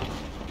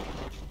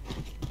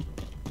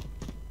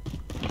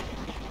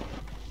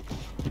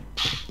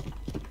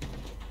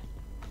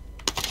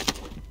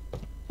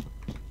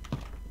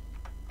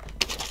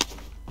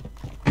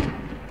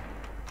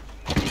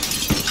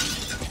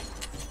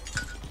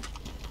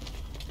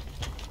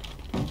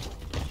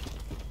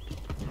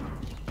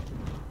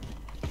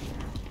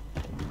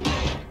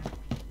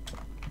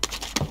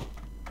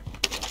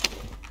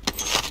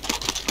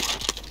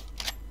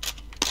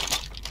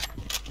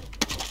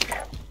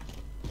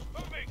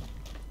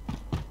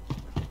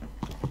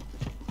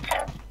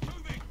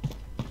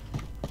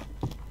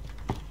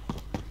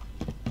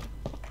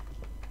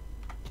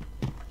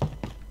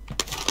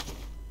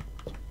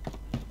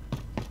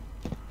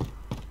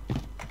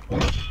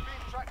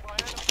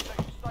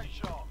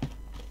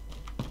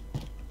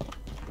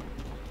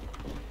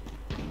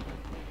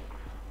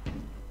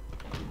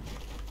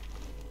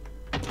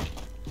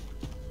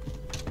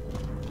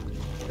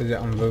 Is it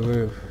on the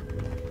roof?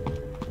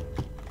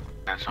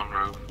 Yeah, it's on the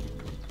roof.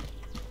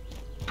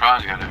 Try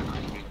and get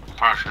it.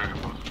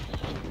 Parachute,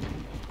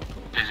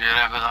 but is it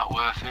ever that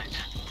worth it?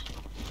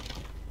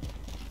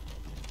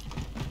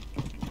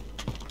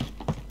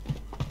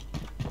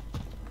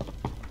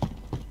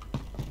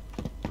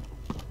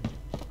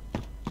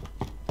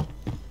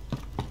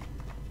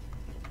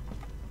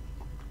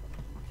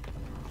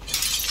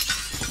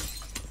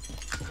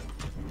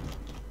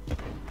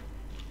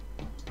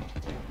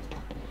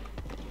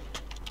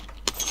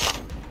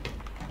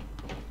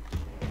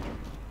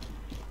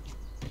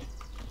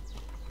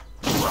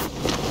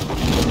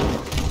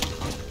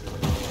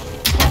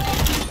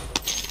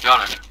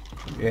 Got it.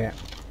 Yeah.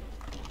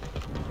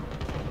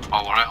 Oh,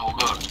 alright, all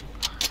good.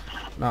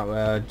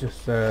 Not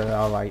just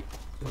like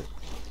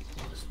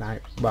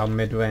snipe. Well,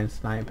 mid-range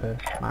sniper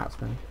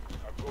marksman.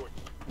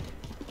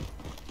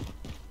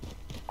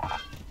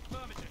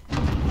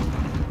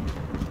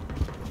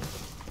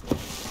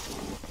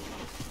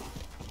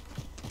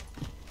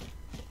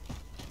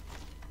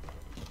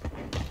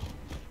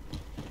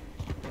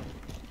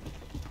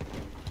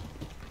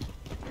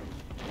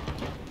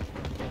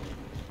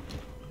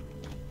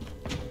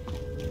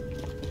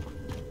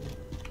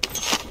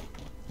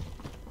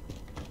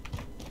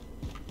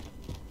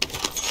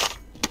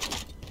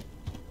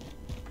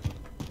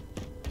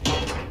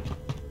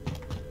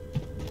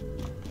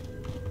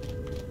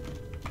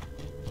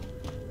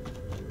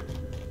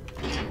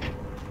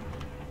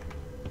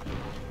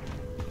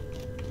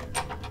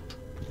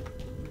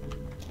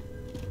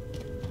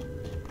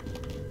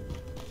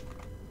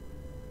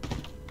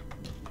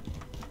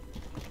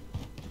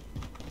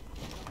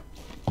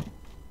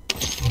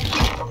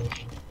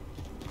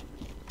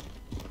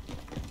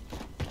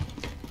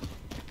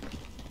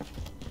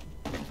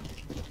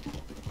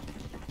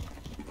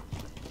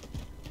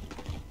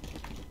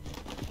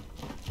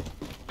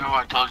 You know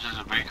what I told you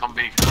there's a recon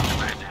beacon on the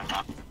way there,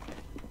 man.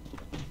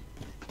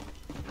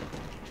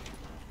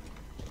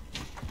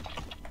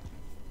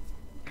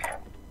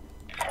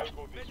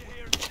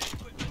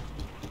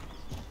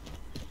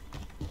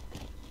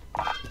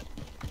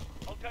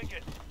 I'll take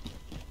it.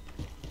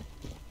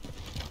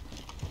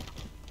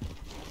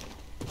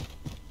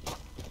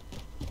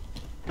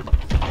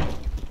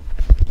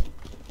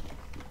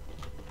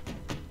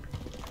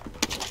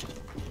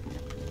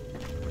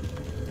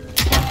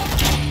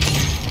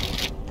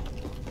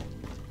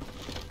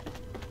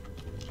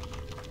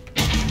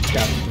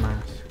 Gas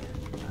mask.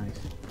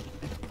 Nice.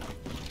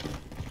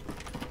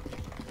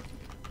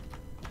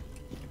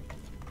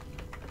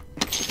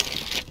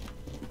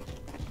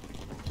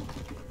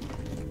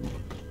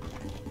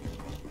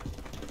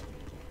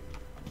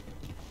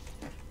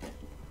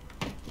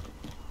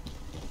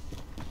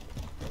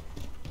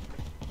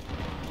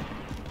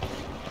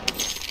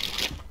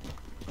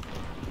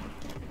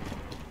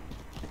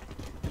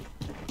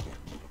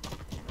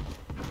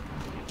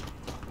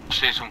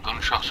 See some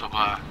gunshots up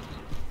there.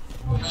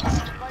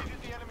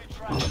 Evaded the enemy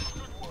trap.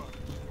 Good work.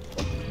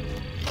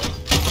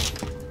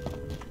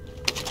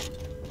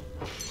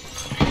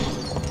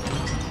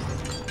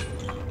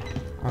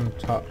 On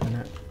top,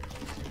 innit?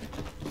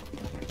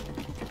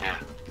 Yeah.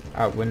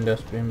 Out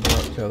windows being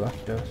brought to the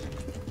left of us.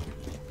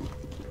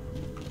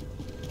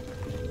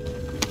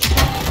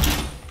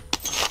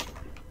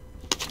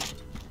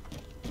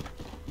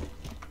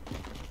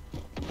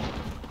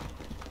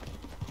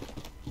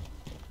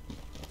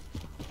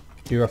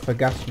 Do you have a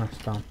gas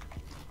mask on?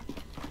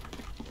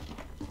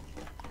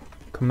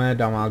 Come here,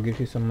 Dom, I'll give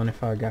you some money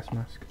for a gas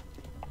mask.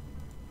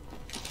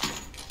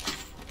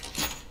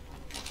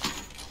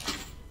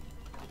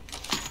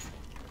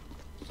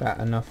 Is that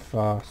enough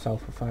for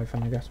sulfur 5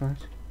 and a gas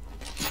mask?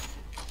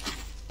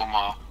 One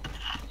more.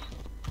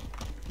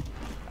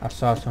 I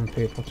saw some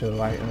people to the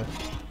right of us.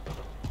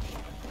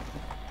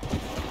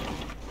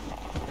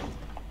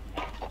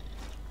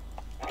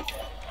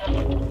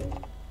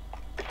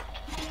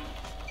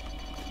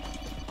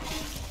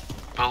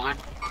 Building.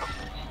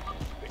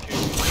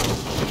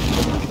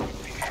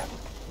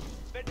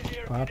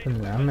 What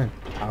happened there, man?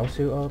 House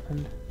suit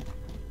opened?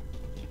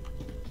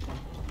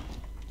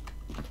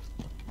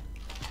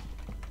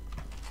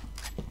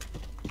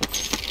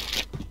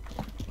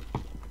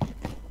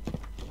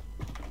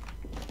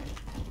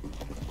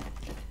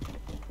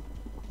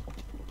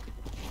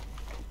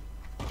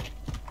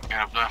 Get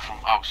up there from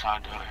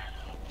outside there.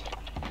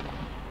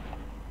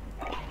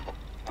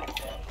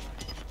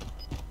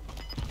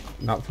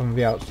 Not from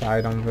the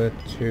outside, on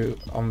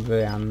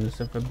the ends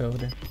of the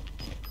building.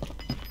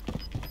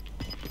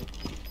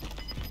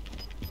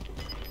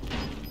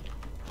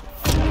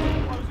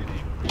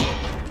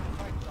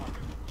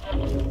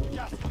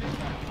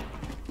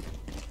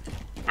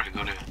 Pretty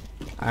good here.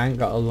 I ain't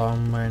got a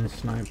long range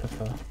sniper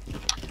though.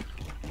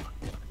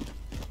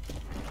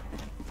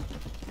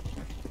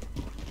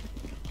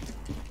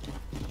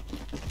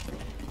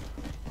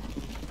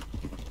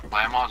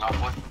 Claymore's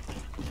halfway.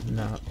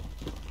 No.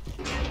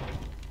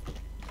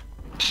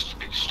 It's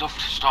stuff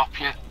to stop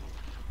you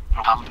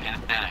from camping in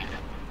it.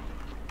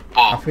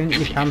 But I think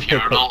you can if you're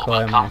pick an up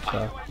ultimate claymores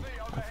camper,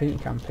 though. I think you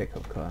can pick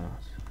up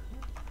claymores.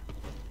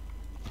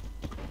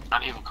 I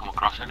don't even come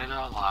across any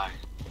though, like...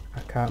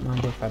 I can't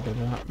remember if I did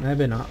or not.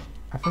 Maybe not.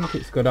 I think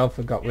it's good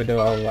Alpha got rid of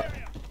all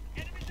that.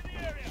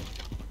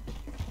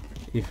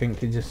 You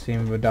think you just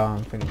seen the door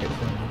and think it's in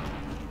there?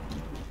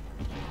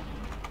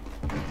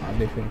 I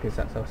do think it's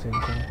that so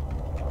simple.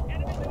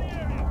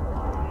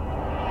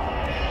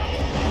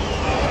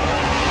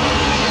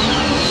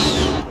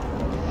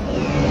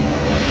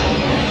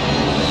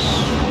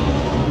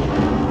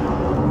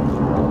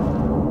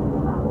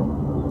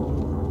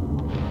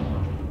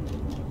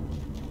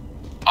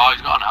 Oh,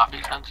 he's got an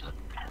heartbeat sensor.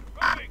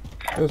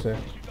 Does it?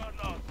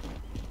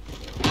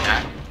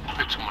 Yeah,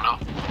 pick someone up.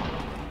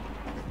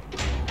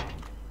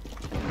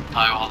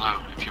 Tell you all though,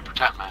 if you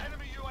protect me,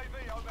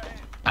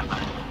 protect me.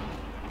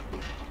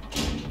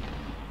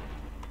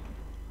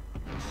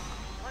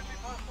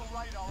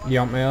 You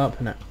want me to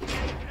open it?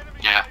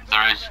 Yeah,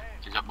 there is.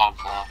 He's at bottom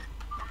floor.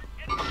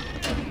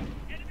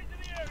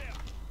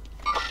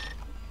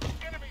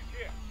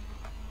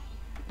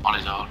 On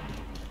his own.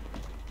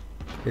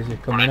 Is he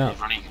coming up?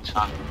 Running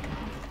inside.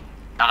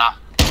 No.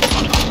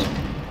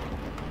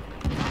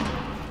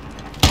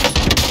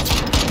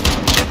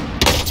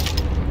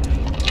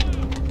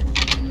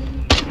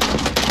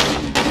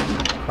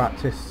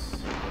 Practice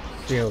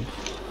shields.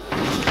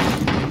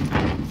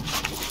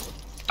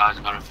 Guys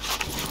got him.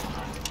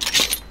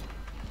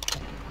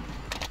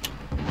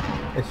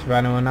 Is there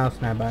anyone else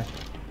nearby?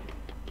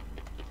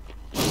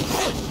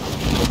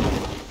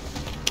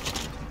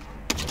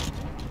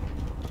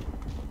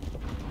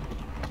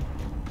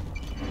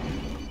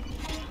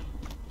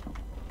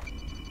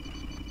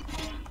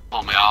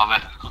 Pull me out of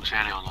it. Couldn't see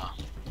anyone there.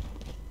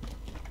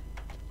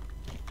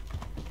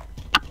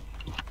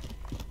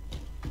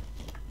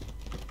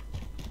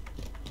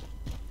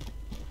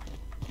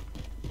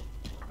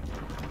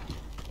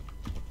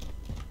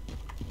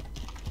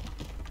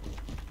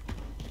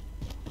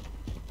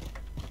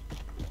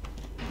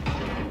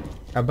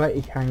 I bet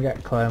you can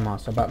get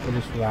claymores. I bet for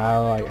just rare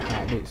like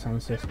heartbeats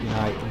and system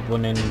like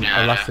running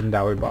Yeah, a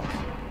legendary box.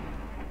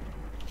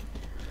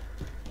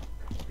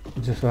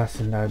 Just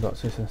legendary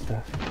boxes and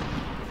stuff.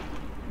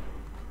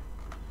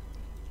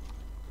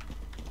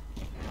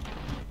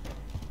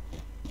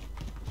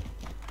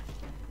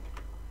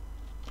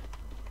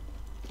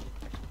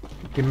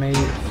 Give me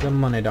some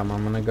money, Dom.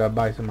 I'm gonna go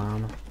buy some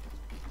armor.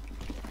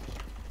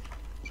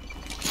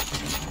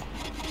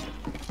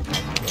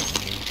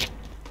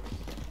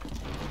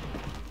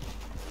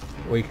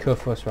 We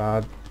cuff us,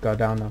 right? Go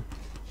down them.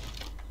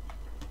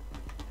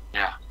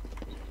 Yeah.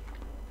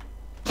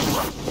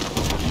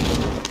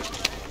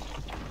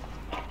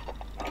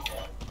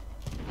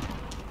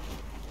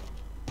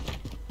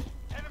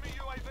 Enemy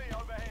UAV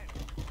overhead.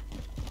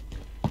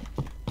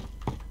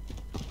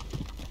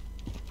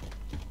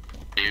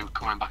 Are you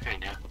coming back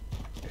in, yeah?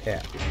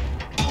 Yeah.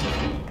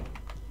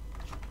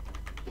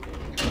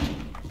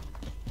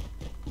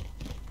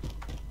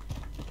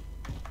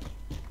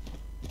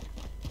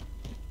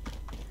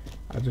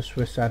 I just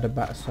wish I had a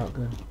better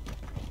shotgun.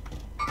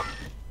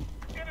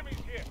 Enemies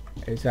here.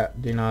 Is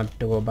that, do you know,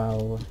 double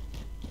barrel one?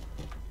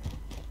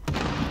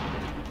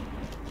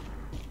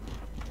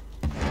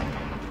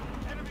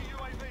 Enemy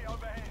UAV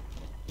overhead.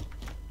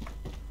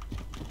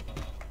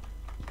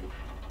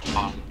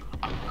 Oh,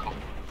 cool.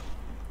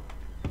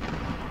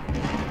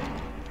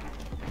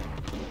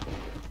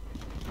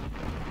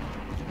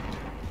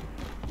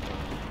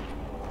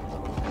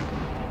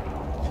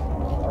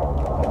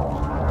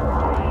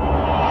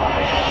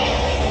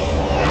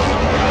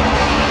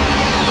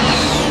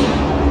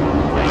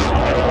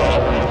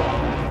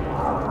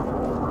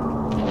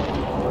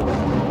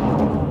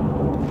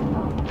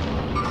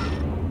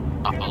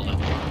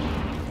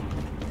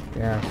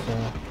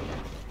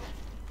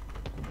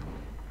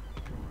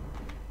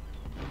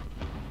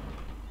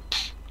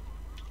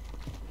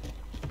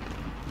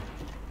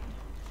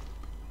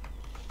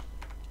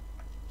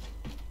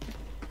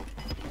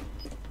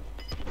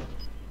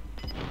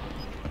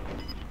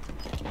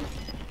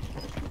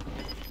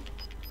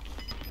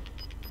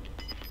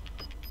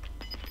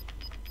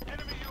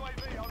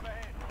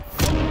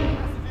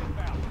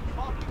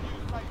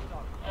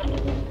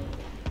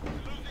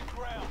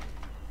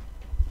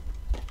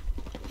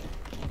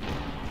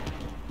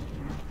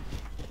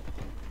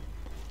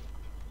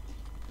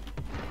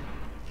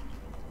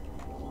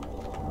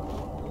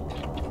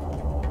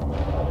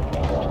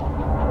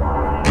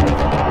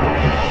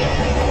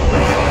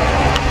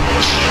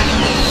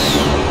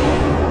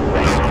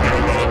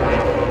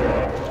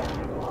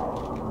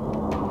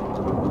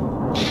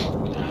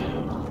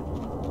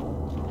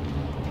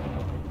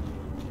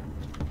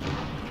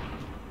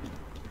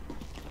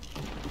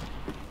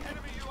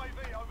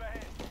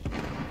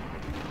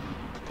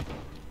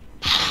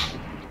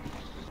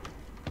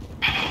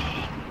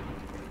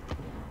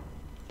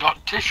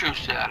 Tissue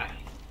static.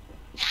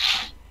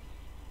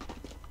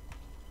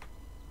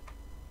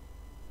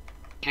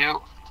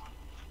 Cute.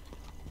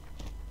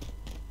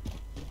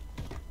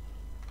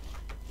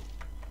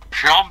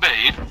 Sean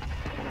Bean.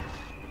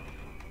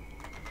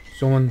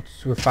 Someone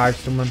revived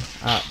someone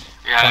at...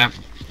 Yeah.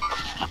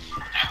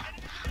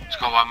 Let's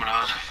go one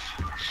of those.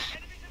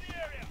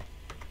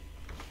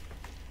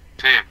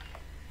 See him?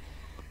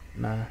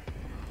 Nah.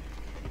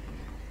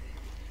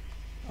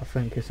 I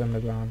think it's on the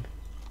ground.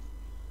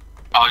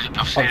 Oh,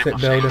 I've seen him. Opposite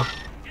building.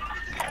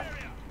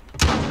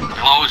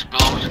 Below us,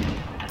 below us.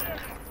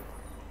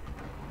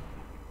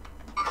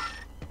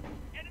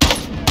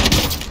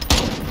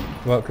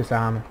 Broke his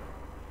armor.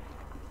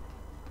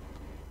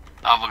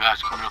 The other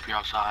guy's coming up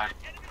your side.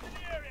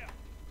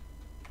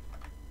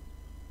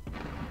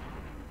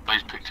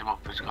 He's picked him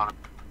up, he's got him.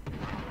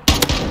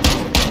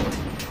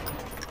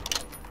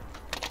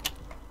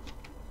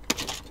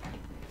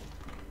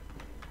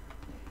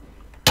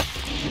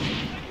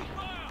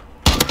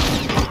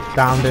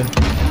 Downed him.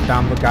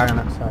 Down the guy on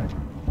that side.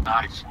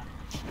 Nice.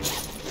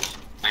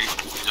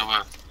 He's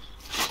over.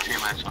 His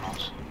teammates on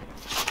us.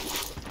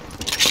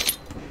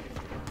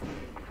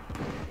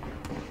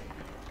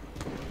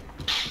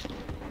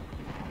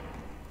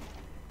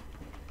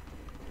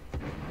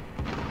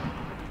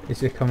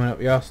 Is he coming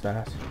up your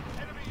stairs?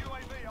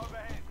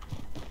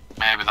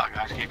 Maybe that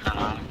guy's keeping an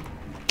eye on him.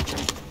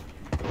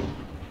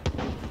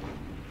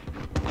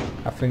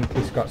 I think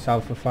he's got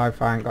south of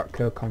 5. I ain't got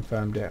kill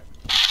confirmed yet.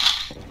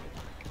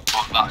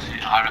 But that's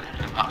his, I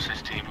reckon that's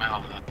his teammate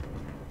over there.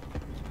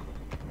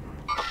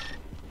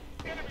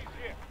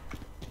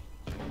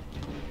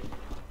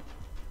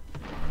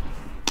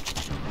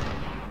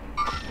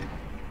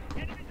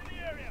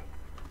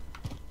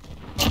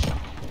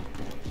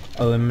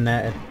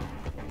 Eliminated.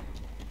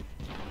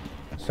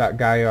 It's that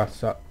guy who I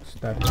shot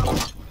dead.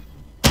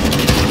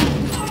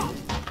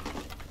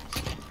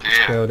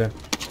 Yeah. Killed him.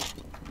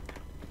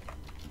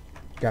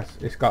 Gas.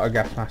 It's got a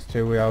gas mask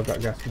too. We all got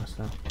gas masks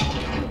now.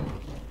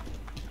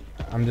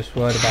 I'm just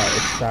worried about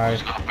his size.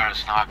 He's got a better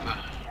sniper.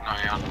 No,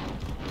 yeah.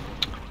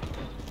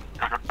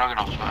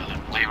 Dragonov's better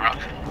than lever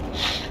action.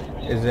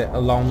 Is it a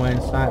long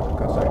range sniper?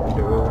 Because I can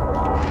do it.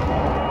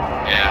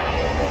 Yeah.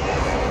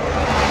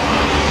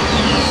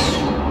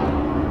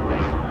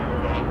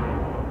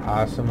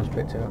 Ah, someone's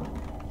picked it up.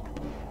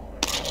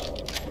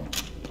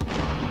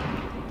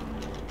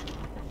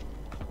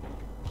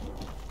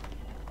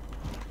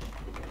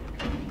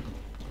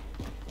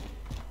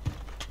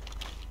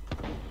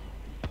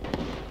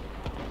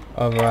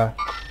 Over there.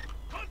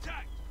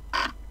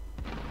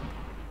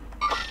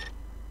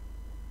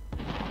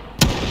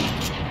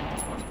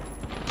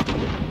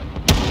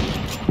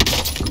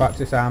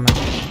 Practice armor.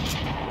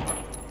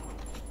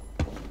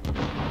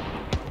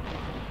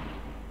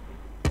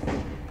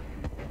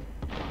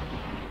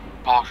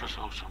 Porsche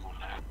saw someone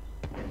there.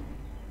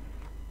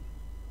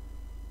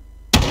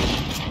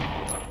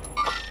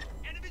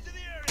 Enemies in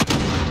the area.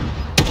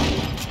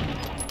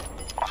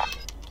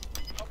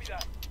 Copy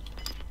that.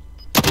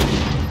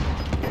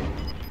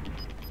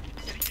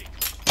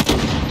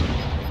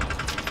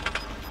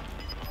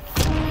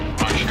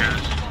 Right,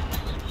 cheers.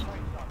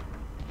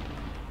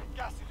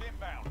 Gas is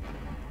inbound.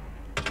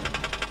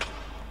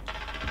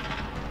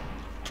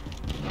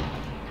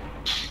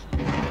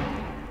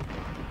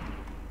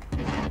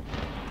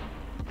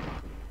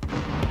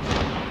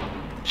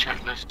 Check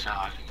this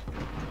side.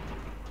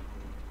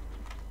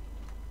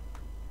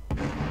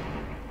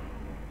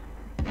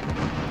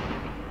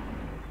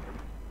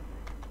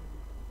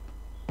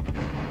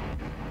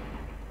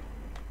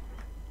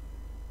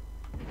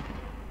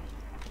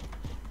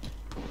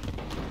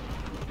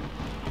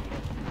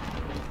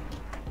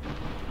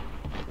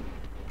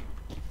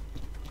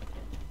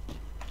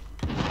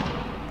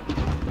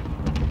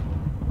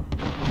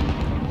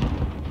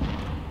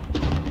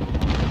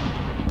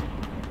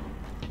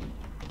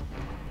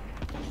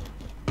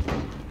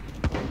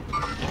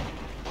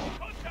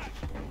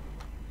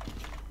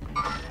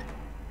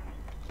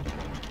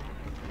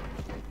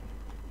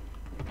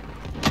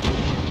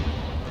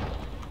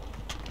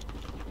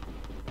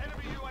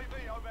 Enemy UAV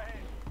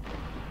overhead.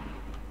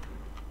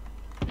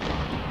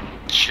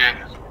 Shit.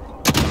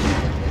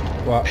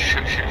 What?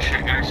 Shit,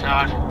 get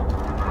inside.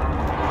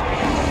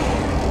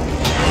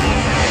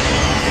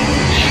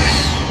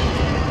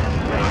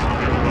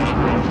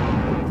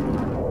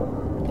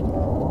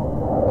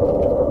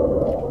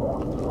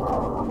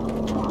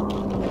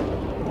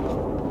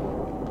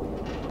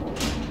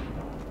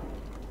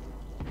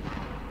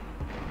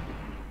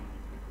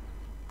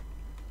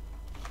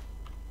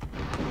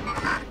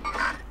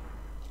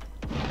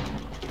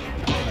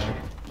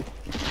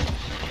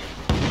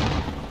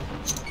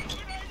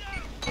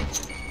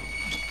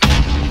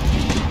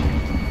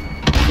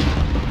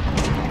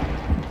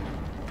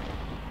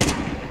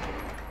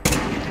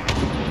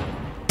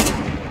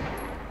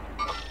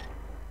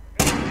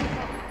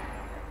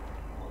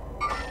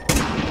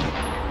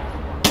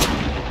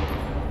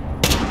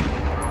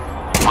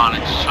 Man,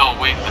 it's so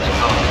weak, this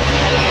gun.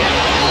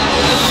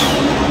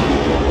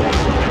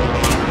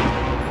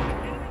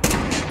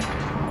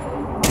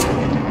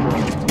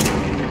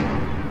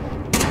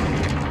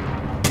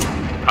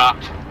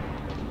 cracked.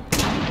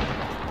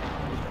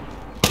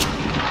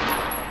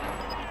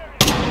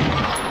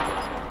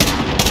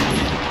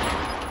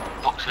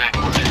 Fuck's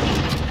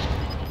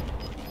sake.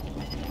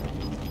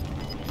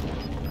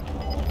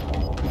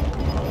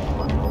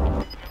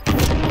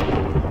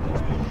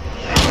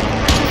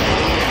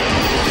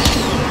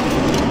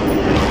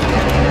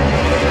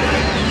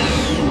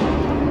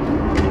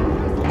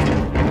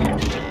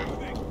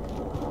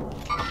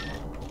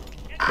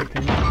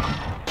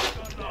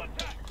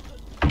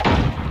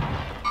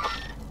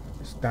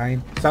 It's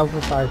dying. South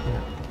of 5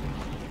 minutes.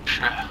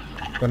 Shit.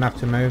 Gonna have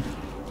to move.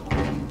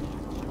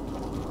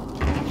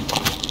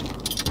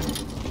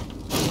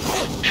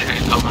 Shit,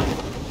 he's got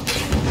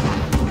me.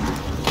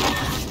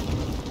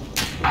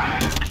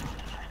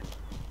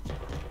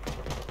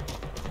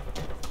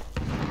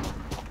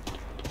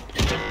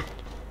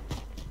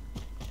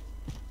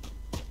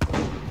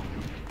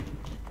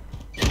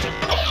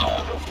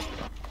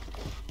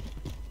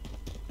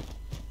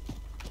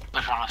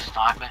 They're trying to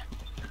snipe me.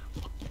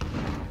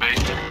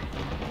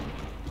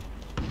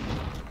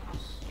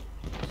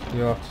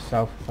 You're off to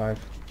south of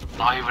 5.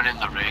 Not even in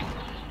the ring.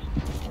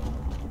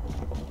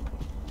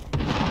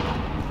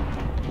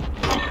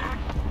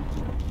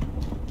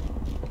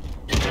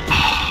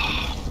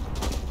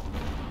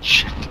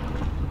 Shit.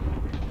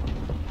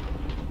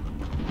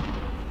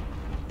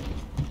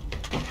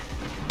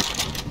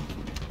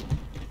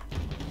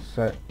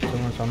 So,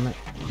 someone's on me.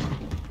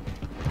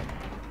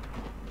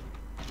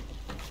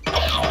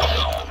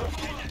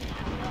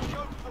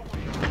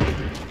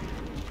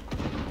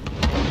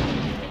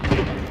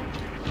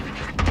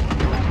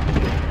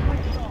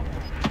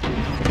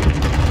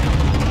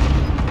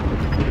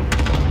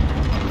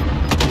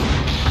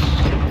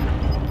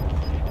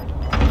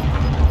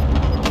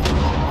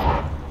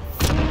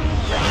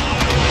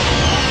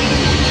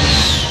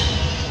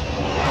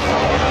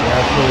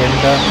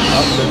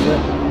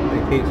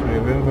 It keeps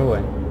moving the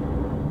way.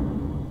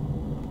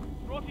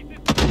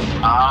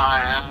 Ah,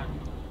 yeah.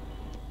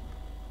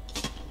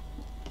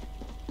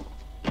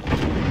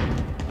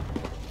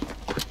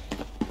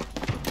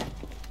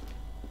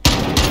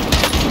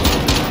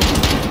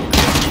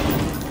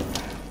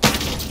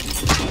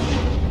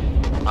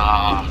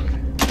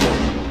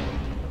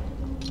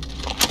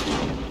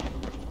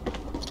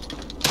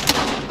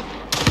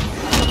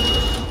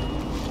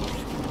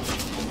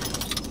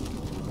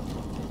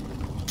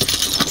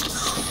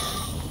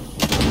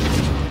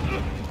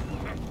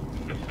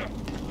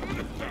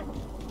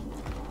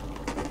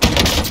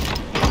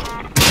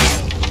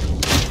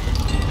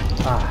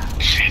 Ah.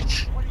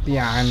 Shit.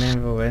 Yeah, I'm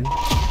in the win.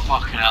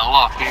 Fucking hell, a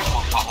lot of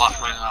people fought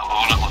last ring that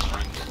won at last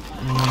ring.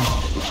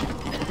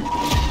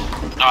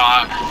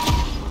 Alright.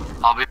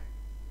 I'll be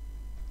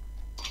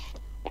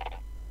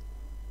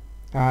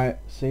Alright,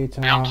 see you on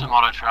tomorrow.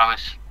 tomorrow,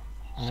 Travis.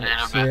 See you in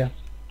a See bit. ya.